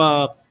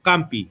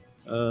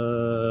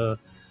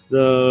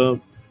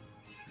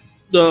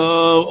 the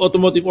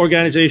automotive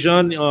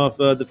organization of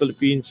the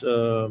Philippines.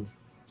 Do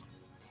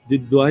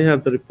I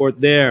have the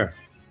report there?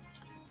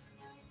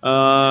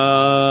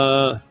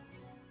 A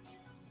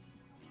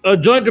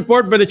joint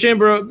report by the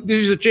Chamber.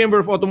 This is the Chamber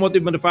of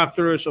Automotive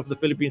Manufacturers of the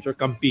Philippines, or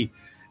CAMPI,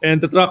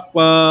 and the Truck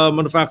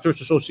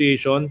Manufacturers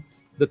Association,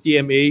 the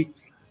TMA.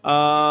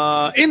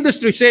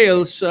 Industry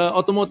sales,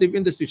 automotive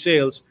industry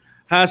sales,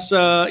 has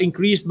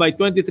increased by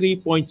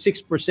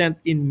 23.6%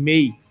 in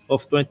May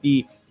of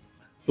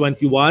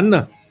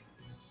 2021,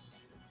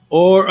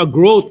 or a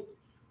growth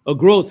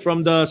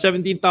from the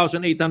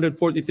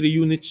 17,843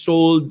 units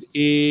sold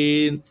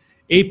in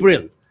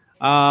April.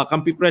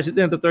 CAMPI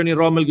President Attorney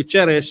Romel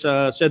Gutierrez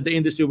said the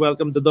industry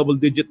welcomed the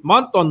double-digit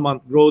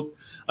month-on-month growth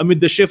amid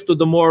the shift to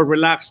the more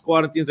relaxed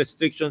quarantine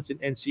restrictions in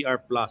NCR+.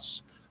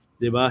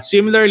 Diba?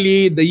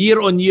 Similarly, the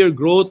year-on-year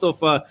growth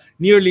of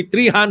nearly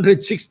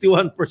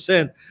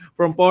 361%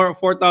 from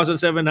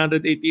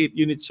 4,788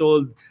 units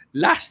sold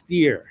last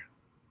year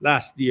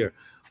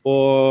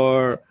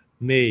for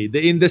May. The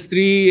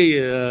industry,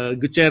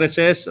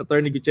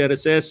 Attorney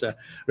Gutierrez says,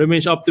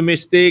 remains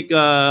optimistic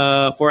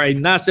for a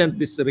nascent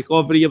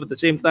recovery, but at the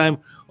same time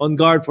on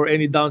guard for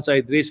any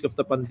downside risk of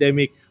the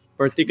pandemic,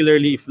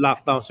 particularly if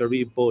lockdowns are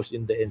reimposed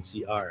in the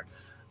NCR.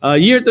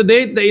 Year to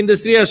date, the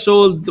industry has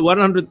sold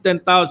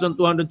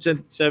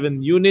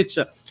 110,277 units,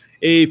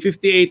 a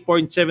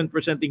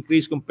 58.7%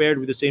 increase compared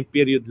with the same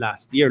period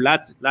last year.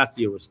 Last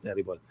year was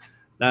terrible.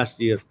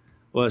 Last year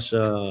was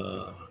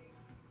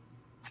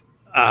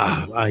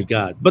my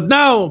God. But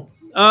now,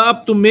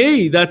 up to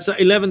May, that's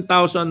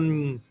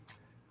 11,000.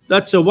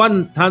 That's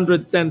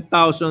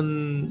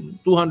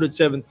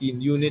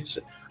 110,217 units.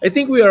 I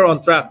think we are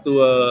on track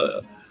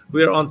to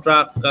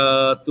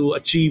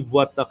achieve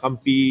what the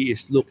CAMPI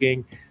is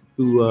looking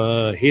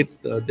to hit.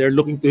 They're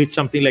looking to hit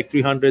something like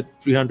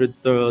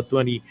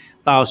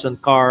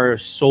 320,000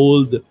 cars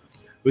sold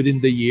within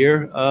the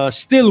year.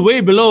 Still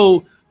way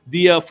below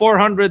the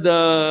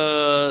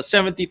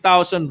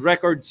 470,000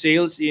 record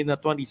sales in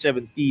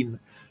 2017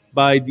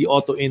 by the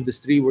auto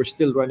industry. We're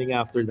still running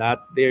after that.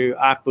 They're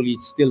actually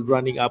still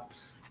running up.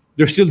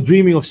 They're still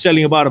dreaming of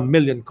selling about 1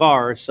 million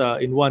cars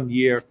in 1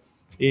 year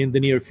in the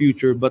near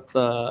future. But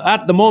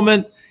at the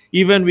moment,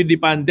 even with the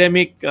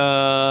pandemic,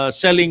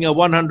 selling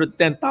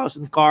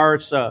 110,000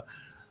 cars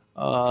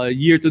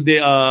year to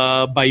date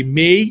by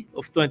May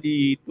of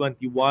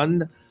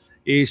 2021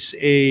 is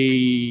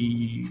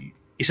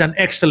an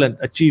excellent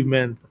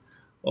achievement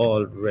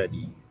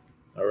already.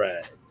 All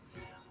right.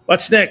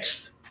 What's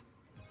next?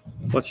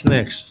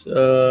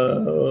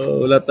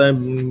 Wala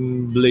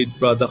tayong Blade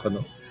product,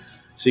 ano?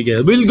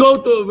 Sige, we'll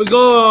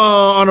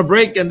go on a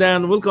break, and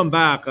then we'll come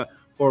back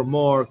for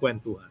more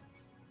kwentuhan.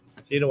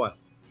 See you in a while.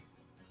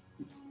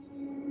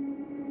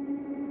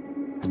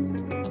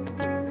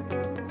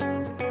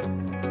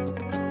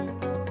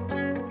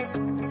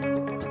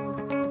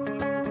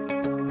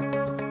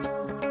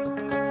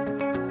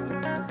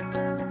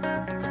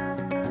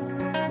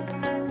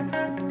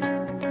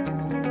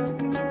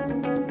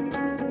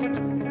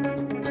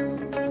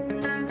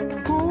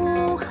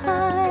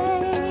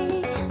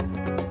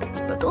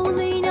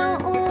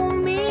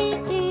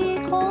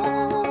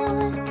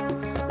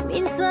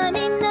 Minsan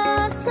ay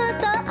nasa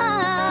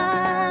taas.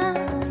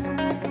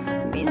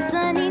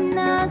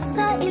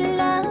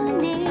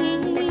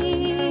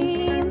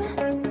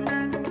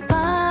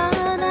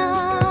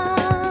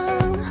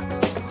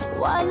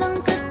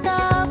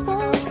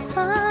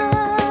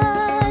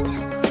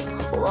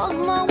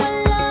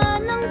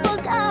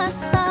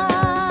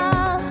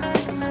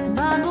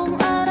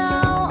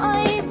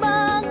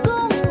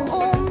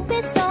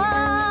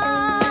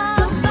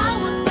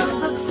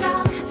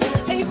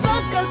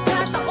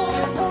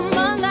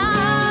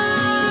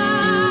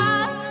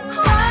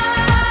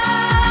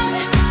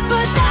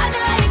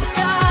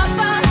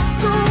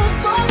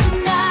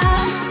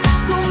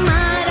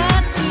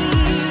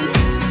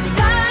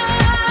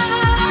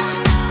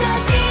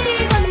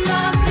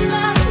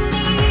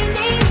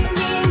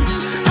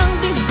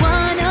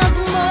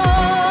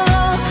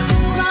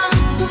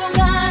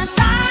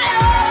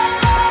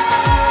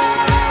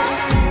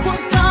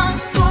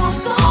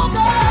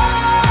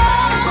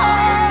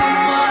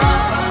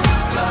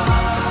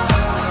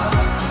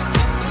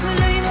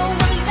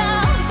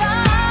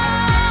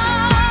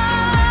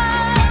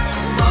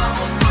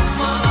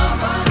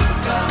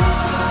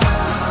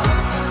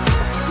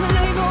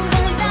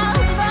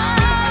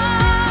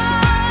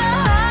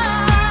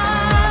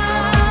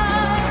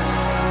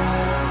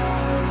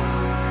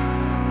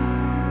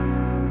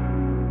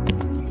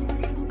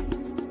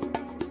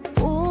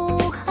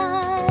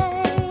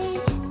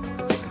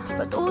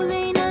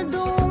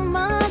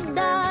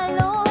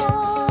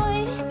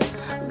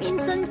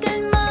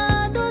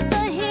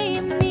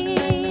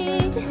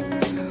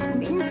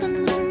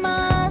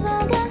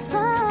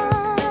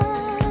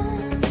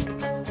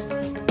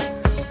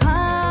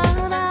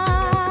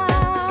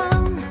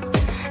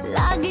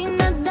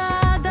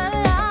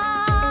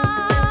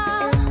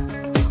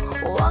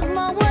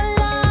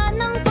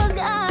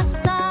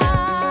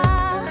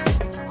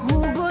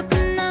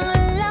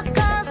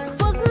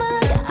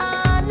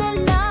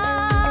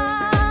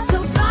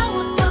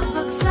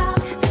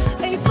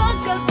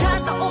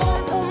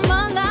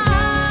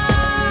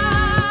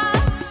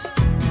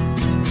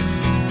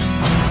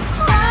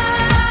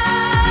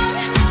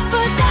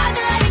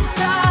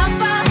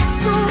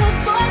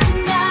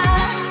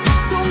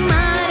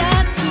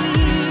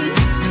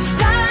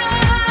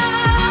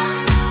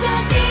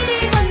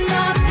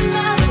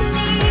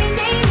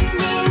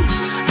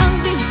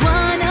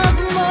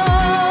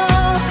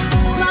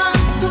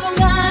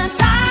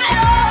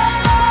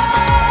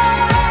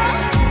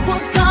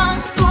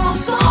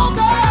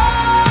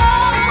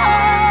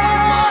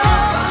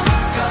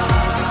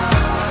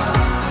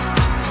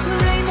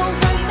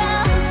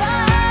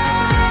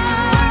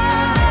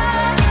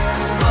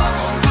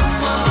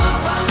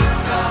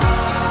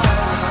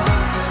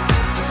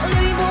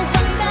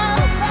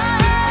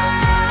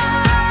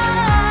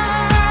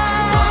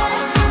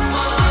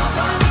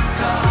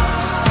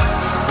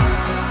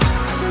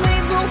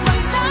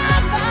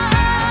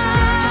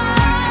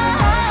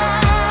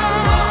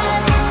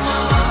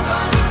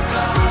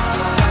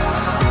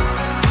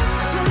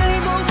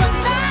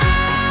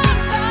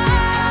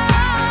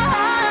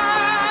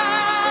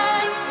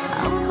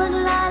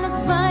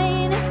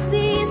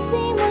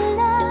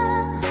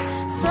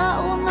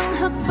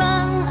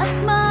 hakbang at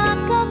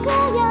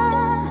makakaya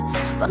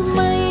pag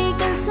may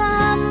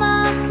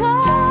kasama ka.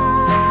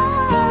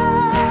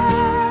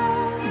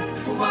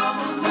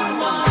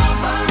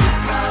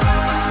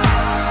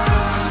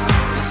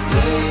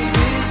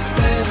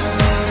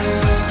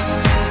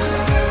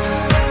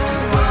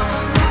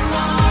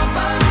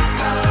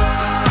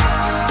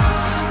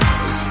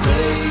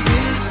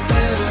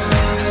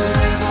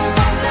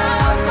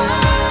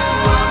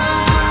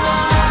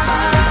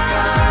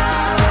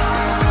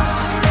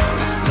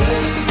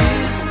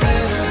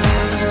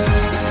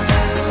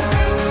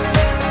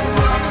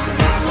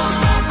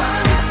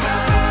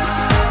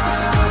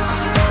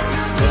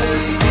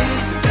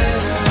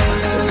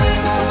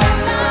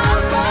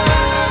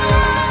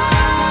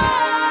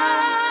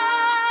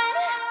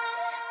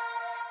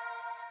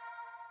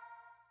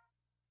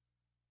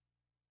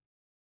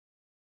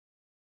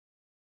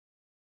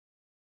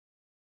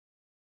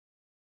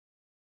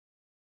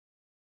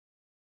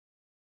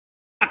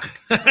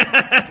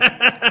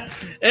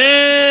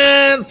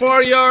 And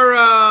for your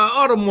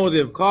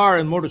automotive, car,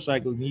 and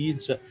motorcycle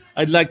needs,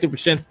 I'd like to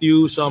present to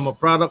you some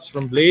products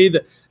from Blade.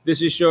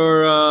 This is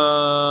your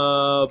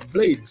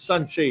Blade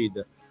Sunshade.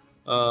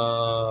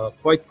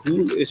 Quite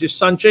cool. This is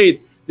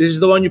Sunshade. This is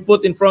the one you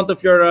put in front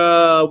of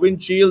your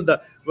windshield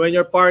when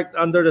you're parked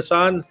under the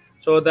sun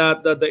so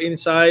that the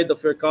inside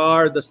of your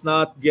car does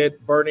not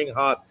get burning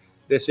hot.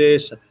 This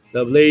is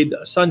the Blade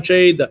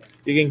Sunshade.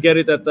 You can get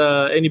it at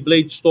any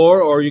Blade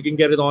store, or you can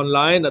get it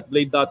online at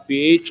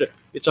blade.ph.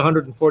 It's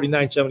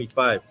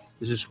 $149.75.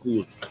 This is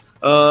cool.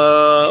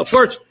 Of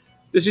course,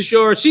 this is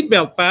your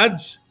seatbelt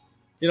pads.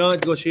 You know, it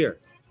goes here.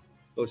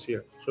 It goes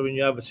here. So when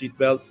you have a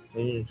seatbelt,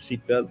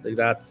 like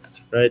that,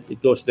 right?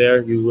 It goes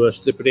there. You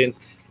slip it in.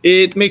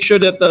 It makes sure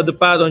that the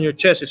pad on your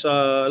chest is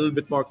a little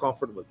bit more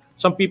comfortable.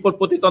 Some people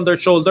put it on their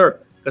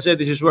shoulder because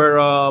this is where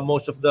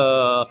most of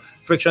the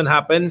friction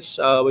happens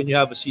when you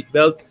have a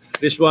seatbelt.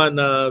 This one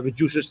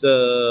reduces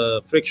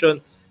the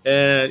friction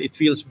and it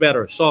feels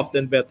better, soft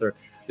and better.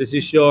 This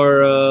is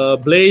your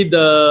Blade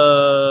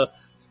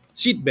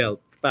seatbelt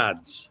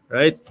pads,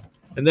 right?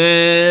 And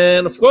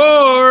then, of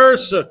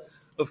course,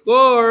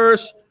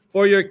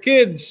 for your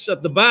kids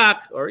at the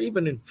back or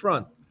even in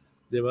front,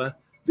 diba?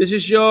 This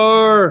is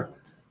your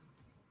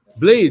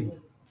Blade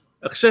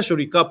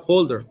accessory cup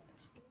holder.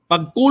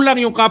 Pag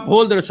kulang yung cup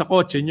holder sa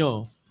kotse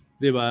nyo,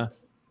 diba?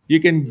 You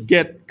can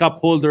get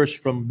cup holders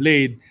from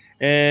Blade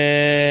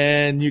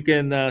and you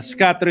can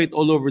scatter it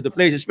all over the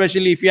place,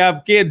 especially if you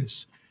have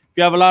kids. If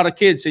you have a lot of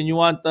kids and you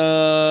want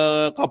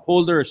cup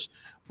holders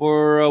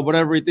for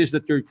whatever it is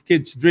that your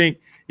kids drink,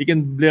 you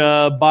can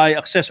buy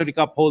accessory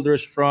cup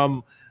holders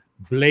from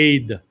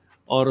Blade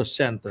Auto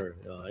Center.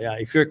 Yeah,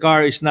 if your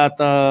car is not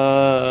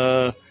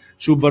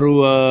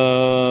Subaru,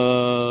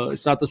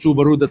 it's not a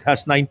Subaru that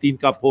has 19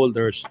 cup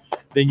holders,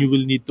 then you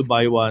will need to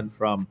buy one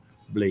from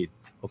Blade.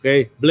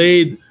 Okay,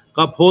 Blade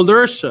cup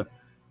holders.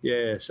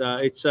 Yes,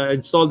 it's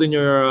installed in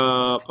your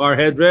car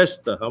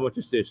headrest. How much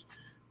is this?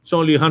 It's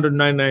only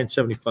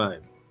 $199.75.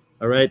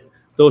 All right,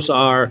 those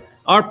are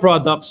our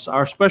products,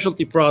 our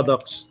specialty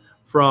products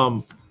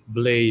from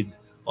Blade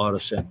Auto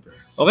Center.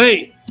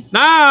 Okay,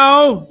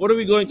 now what are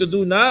we going to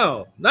do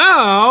now?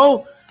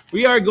 Now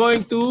we are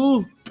going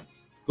to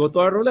go to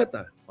our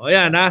ruleta. O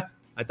yan ha.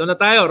 Ito na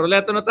tayo.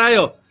 Ruleta na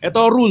tayo.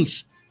 Ito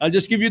rules. I'll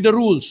just give you the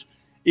rules.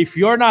 If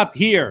you're not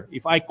here,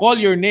 if I call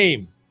your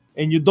name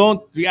and you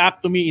don't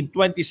react to me in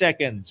 20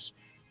 seconds,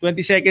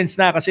 20 seconds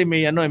na kasi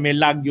may may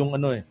lag yung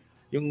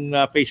yung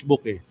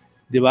Facebook eh.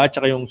 'Di ba?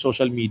 Tsaka yung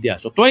social media.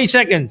 So 20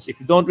 seconds. If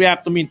you don't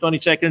react to me in 20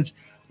 seconds,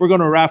 we're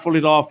going to raffle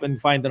it off and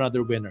find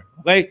another winner.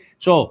 Okay?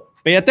 So,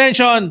 pay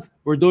attention.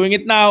 We're doing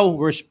it now.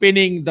 We're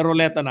spinning the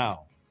ruleta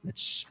now.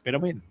 Let's spin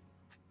them in.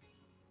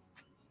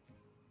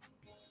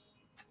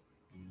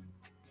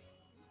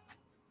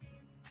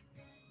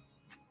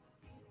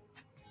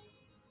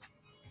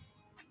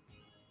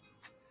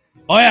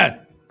 Oh, yeah.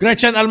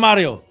 Gretchen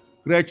Almario.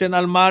 Gretchen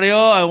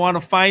Almario, I want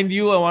to find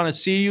you. I want to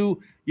see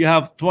you. You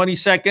have 20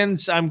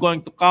 seconds. I'm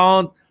going to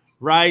count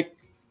right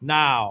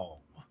now.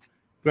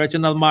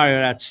 Gretchen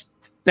Almario, that's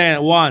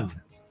 10.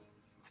 1,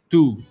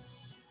 2,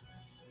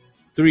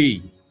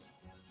 3,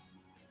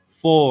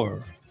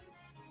 4,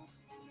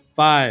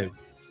 5,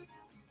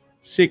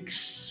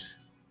 6,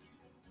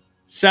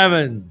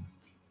 7,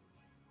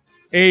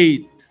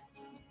 8,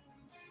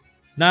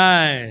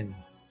 9,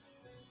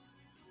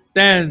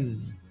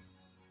 10,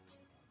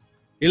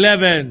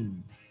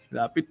 11,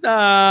 lapit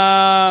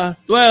na,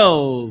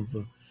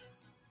 12,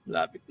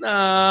 lapit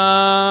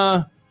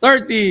na,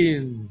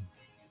 13,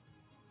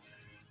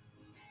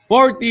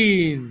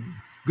 14,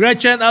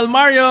 Gretchen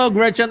Almario,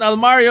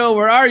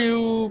 where are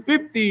you?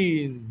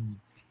 15,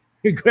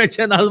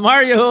 Gretchen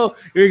Almario,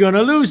 you're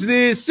gonna lose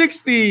this.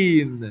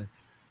 16,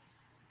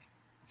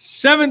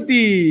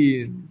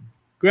 17,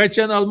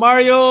 Gretchen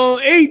Almario,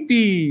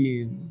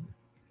 18,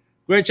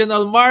 Gretchen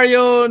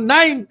Almario,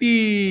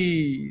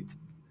 19,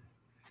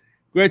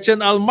 Gretchen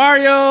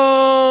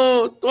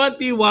Almario,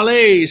 20.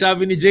 Wale,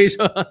 sabi ni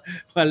Jason.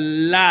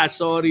 Wala,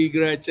 sorry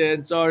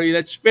Gretchen, sorry.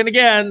 Let's spin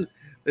again.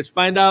 Let's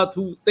find out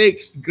who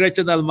takes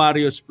Gretchen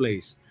Almario's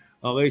place.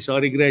 Okay,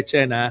 sorry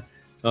Gretchen ha.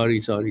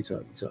 Sorry.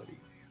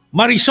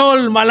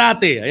 Marisol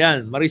Malate.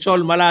 Ayan,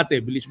 Marisol Malate.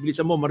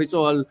 Bilis-bilisan mo,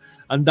 Marisol.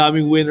 Ang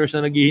daming winners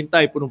na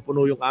naghihintay.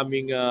 Punong-puno yung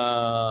aming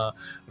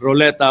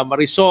roleta.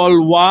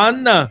 Marisol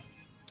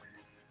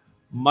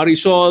 1.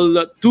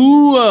 Marisol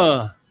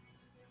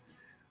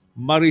 2.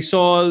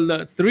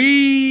 Marisol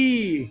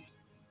 3.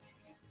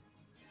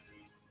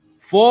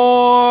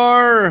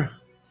 4.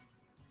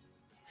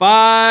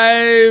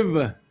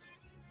 5,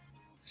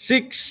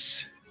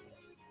 6,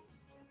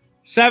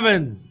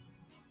 7,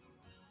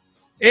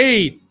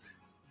 8,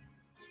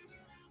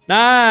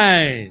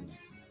 9,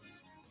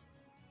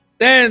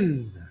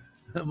 10.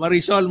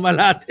 Marisol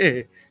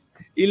Malate.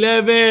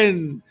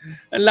 11.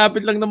 Ang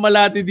lapit lang ng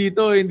Malate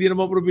dito. Hindi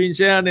naman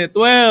probinsya yan eh.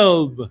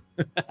 12.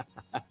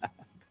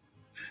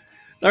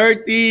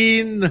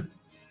 13.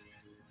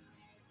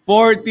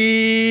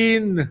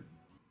 14.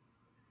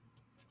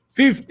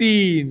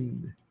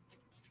 15.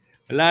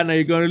 Wala na,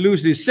 you're gonna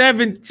lose this.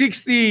 16.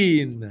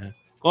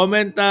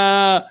 Comment,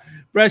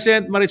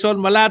 present Marisol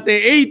Malate,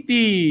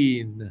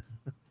 18.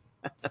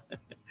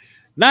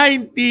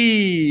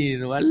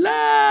 19.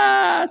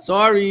 Wala.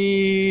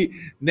 Sorry.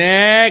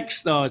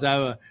 Next. Oh,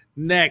 sabi,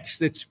 next.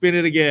 Let's spin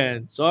it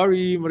again.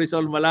 Sorry,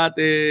 Marisol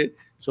Malate.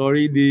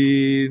 Sorry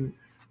din.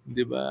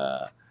 Di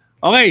ba?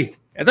 Okay.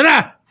 Ito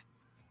na.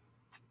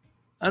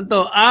 Ano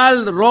to?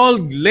 I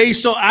rolled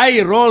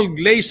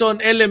Gleason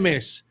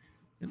LMS.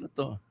 Ano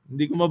to?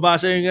 Hindi ko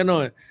mabasa yung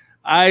ano.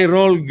 I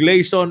roll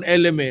Gleason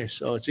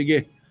LMS. O,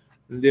 sige.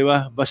 Di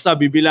ba? Basta,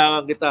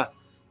 bibilangan kita.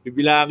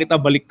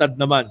 Baliktad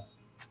naman.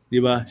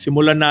 Di ba?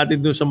 Simulan natin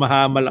dun sa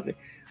malaki.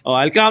 O,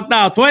 I'll count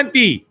now.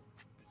 20.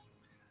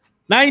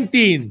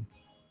 19.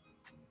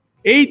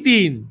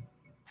 18.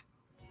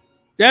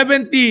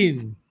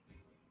 17.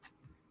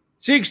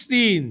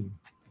 16.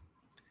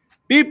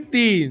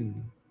 15.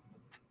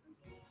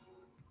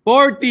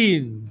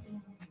 14.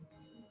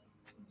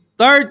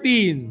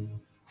 13.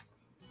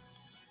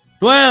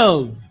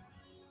 12,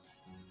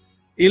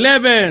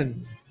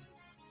 11,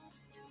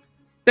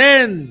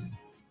 10,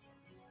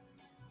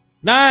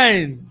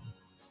 9,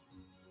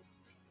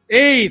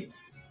 8,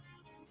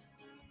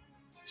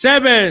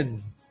 7,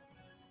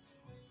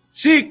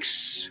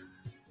 6,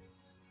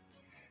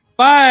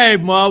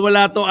 5,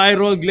 mawawala to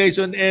iRoll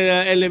Gleason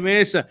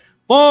LMS,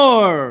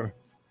 4,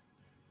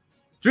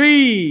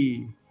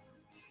 3,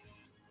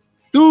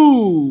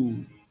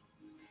 2,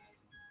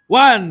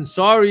 1.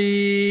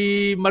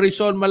 Sorry,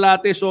 Marisol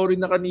Malate. Sorry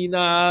na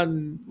kanina.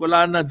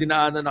 Wala na,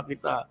 dinaanan na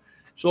kita.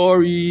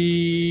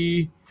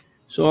 Sorry.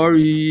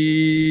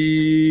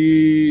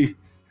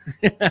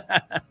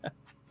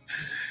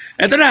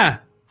 Eto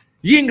na.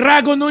 Ying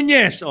Rago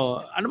Nunez.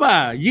 O, ano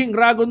ba? Ying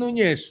Rago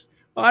Nunez.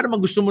 Baka naman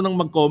gusto mo nang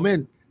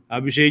mag-comment.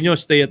 Sabi sa inyo,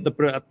 stay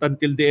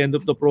until the end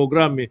of the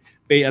program. Eh.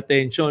 Pay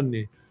attention.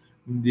 Eh.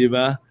 Di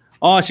ba?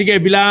 O,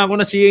 sige, bilangan ko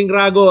na si Ying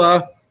Rago.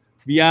 Ha?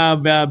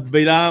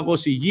 Bilangan ko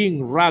si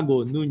Ying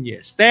Rago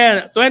Nunez.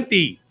 10,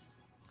 20,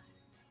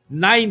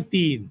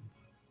 19,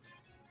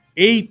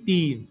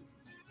 18,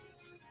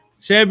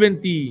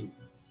 17,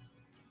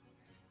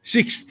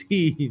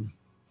 16,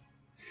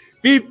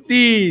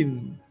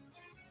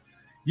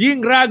 15, Ying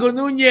Rago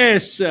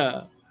Nunez,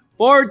 14,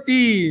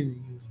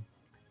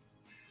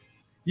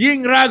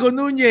 Ying Rago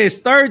Nunez,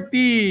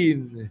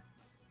 13,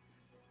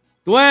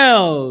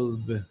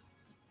 12,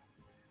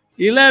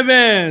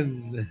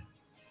 11,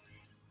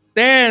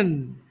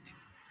 10,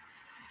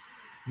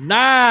 9,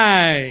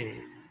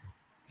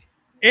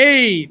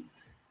 8,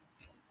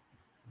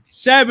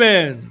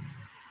 7,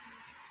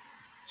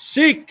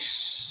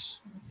 6,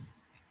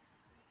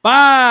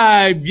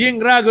 5,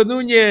 Ying Rago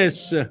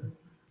Nunez,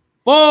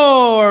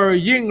 4,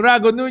 Ying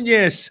Rago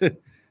Nunez,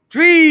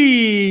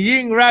 3,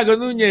 Ying Rago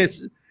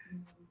Nunez,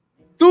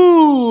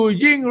 2,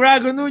 Ying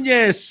Rago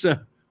Nunez,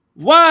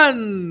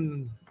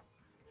 1.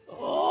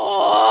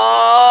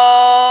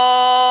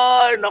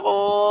 Ay, nako.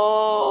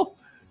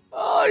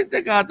 Ay,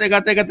 teka.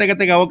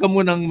 Huwag ka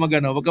munang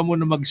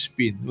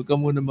mag-spin.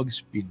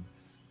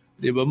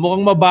 'Di ba?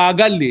 Mukhang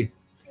mabagal eh.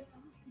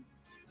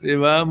 'Di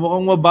ba?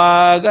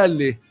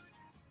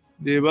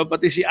 Di ba?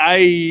 Pati si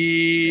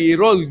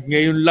I-Roll,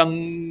 ngayon lang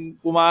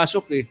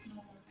pumasok eh.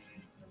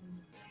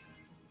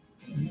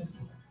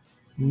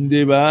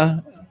 Di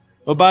ba?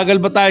 Mabagal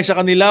ba tayo sa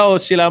kanila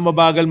o sila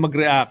mabagal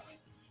mag-react?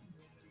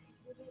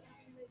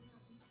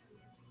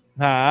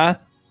 Ha?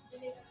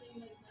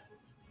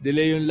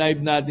 Delay yung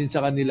live natin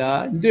sa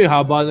kanila? Hindi,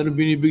 haba na rin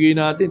binibigay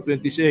natin.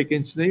 20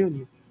 seconds na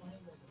yun.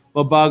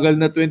 Mabagal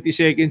na 20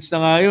 seconds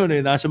na nga yun. Eh.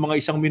 Nasa mga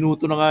 1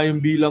 minuto na nga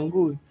yung bilang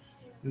ko.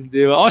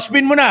 Di ba? O,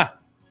 spin mo na!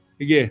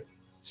 Sige.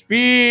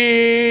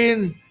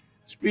 Spin!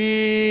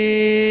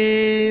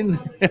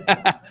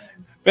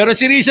 Pero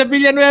si Risa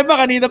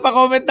Villanueva, kanina pa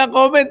comment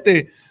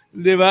eh.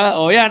 Di ba?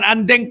 O yan,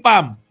 Andeng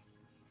Pam.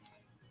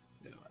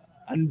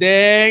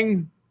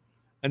 Andeng,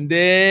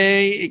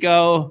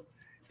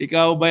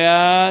 ikaw ba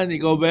yan?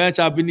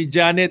 Sabi ni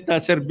Janet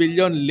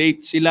Servillion,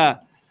 late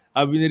sila.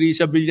 Sabi ni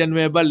Risa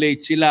Villanueva,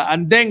 late sila.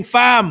 Andeng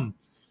Fam!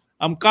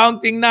 I'm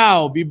counting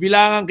now.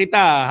 Bibilangan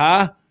kita,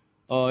 ha?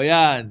 O,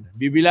 yan.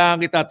 Bibilangan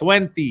kita.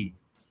 20,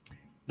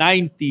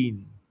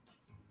 19,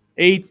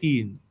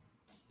 18,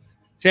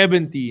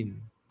 17,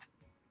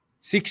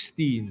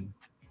 16,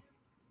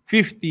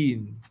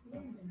 15.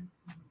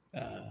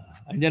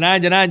 Andiyan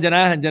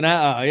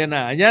na.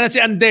 Ayan na si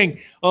Andeng.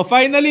 O,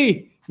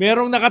 finally,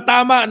 merong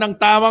nakatama ng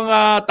tamang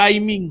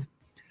timing.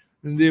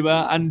 Di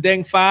ba?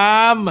 Andeng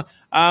Fam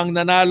ang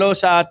nanalo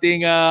sa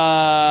ating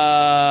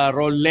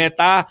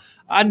roleta.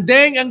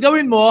 Andeng, ang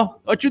gawin mo,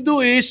 what you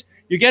do is,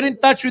 you get in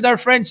touch with our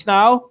friends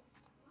now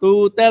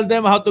to tell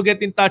them how to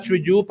get in touch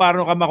with you,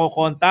 paano ka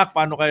makokontak,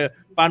 paano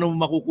mo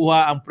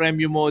makukuha ang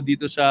premyo mo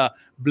dito sa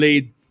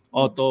Blade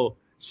Auto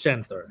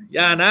Center.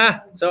 Yan,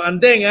 ha? So,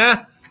 Andeng,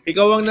 ha?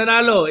 Ikaw ang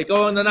nanalo.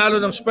 Ikaw ang nanalo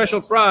ng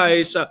special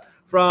prize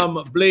from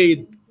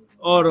Blade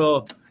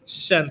Auto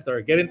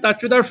Center. Get in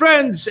touch with our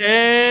friends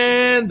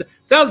and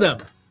tell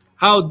them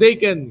how they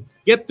can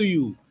get to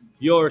you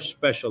your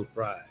special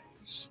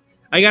prize.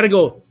 I gotta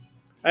go.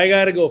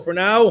 For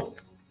now,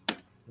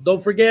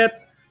 don't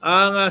forget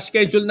ang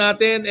schedule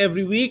natin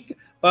every week.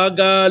 Pag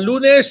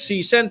Lunes,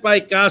 si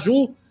Senpai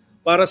Kazu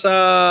para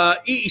sa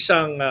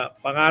iisang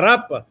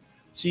pangarap.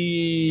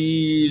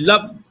 Si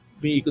Love,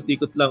 may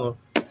ikot-ikot lang.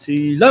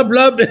 Si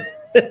Love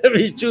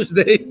every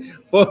Tuesday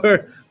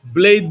for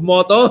Blade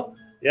Moto.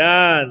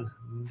 Yan,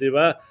 di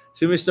ba?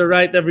 Si Mr.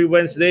 Wright every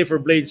Wednesday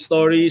for Blade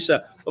Stories.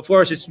 Of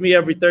course, it's me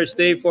every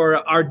Thursday for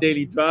our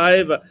daily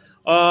drive.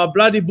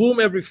 Bloody Boom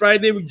every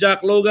Friday with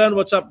Jack Logan.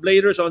 What's Up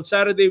Bladers on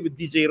Saturday with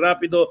DJ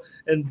Rapido.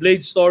 And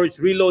Blade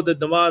Stories Reloaded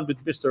naman with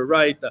Mr.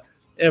 Wright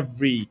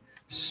every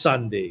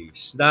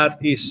Sundays. That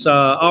is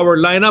our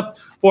lineup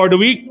for the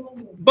week.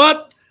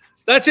 But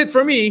that's it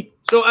for me.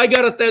 So I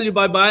gotta tell you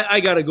bye-bye. I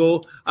gotta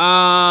go.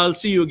 I'll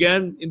see you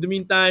again. In the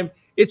meantime,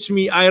 it's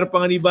me, Ira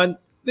Panganiban.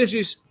 This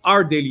is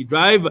our daily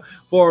drive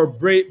for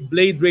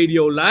Blade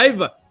Radio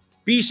Live.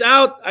 Peace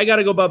out. I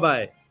gotta go.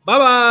 Bye-bye.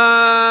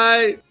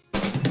 Bye-bye.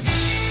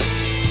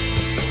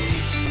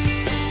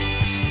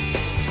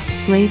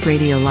 Blade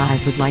Radio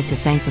Live would like to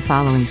thank the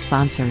following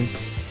sponsors.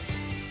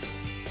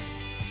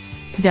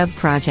 Dub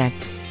Project,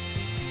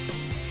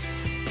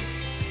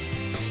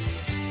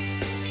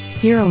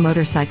 Hero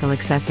Motorcycle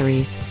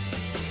Accessories,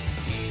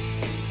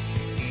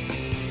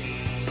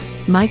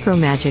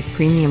 Micromagic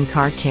Premium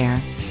Car Care,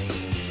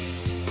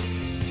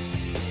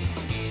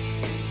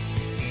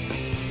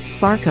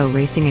 Sparco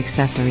Racing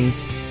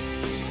Accessories,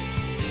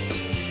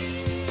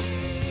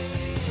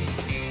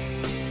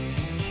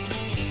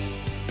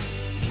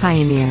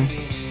 Pioneer,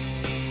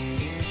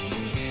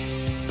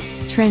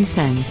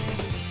 Transcend,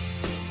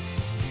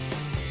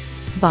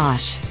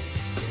 Bosch,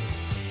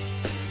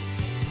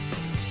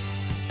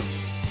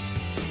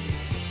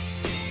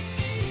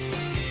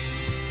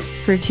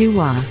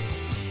 Virtua,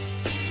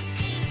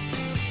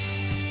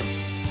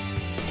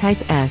 Type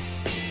S.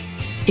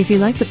 If you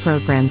like the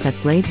programs at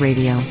Blade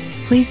Radio,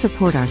 please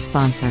support our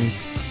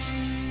sponsors.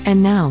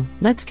 And now,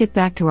 let's get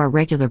back to our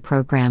regular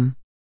program.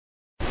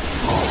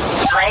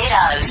 Blade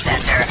Auto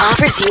Center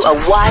offers you a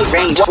wide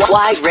range of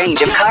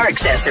car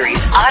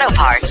accessories, auto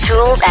parts,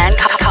 tools, and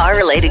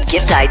car-related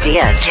gift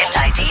ideas.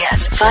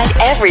 Find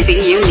everything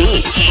you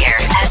need here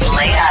at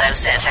Blade Auto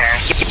Center.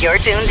 You're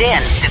tuned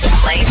in to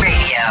Blade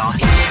Radio.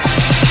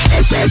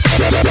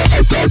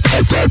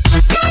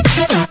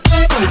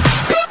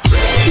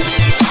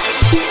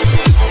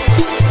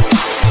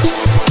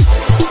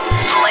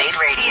 Blade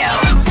Radio.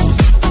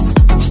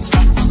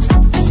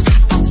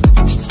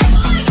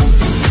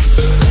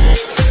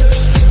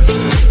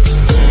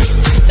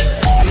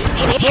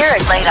 Here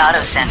at Blade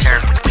Auto Center,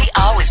 we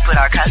always put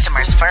our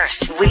customers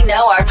first. We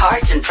know our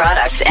parts and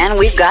products, and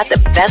we've got the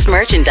best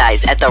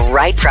merchandise at the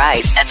right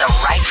price.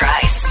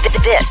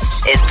 This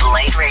is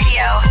Blade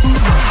Radio.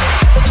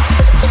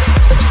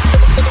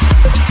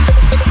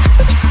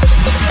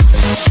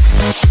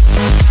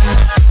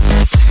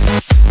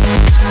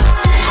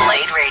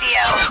 Blade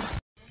Radio.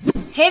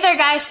 Hey there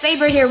guys,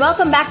 Saber here.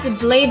 Welcome back to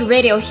Blade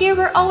Radio. Here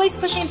we're always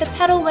pushing the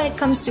pedal when it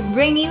comes to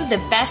bringing you the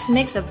best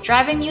mix of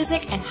driving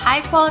music and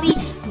high quality,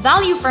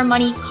 value for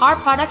money car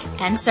products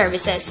and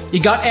services.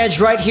 You got Edge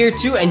right here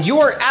too, and you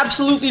are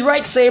absolutely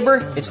right,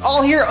 Saber. It's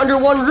all here under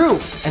one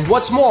roof. And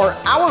what's more,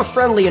 our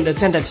friendly and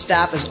attentive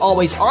staff is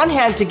always on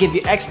hand to give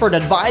you expert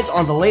advice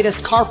on the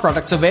latest car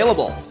products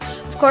available.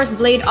 Of course,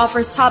 Blade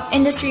offers top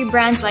industry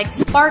brands like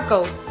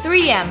Sparco,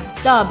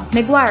 3M, Dub,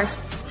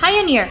 Meguiar's,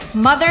 Pioneer,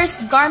 Mothers,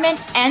 Garment,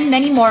 and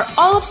many more,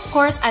 all of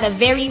course at a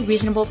very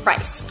reasonable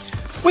price.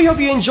 We hope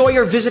you enjoy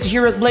your visit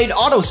here at Blade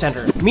Auto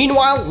Center.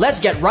 Meanwhile,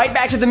 let's get right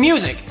back to the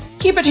music.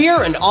 Keep it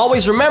here and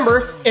always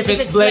remember, if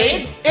it's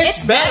Blade,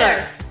 it's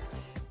better.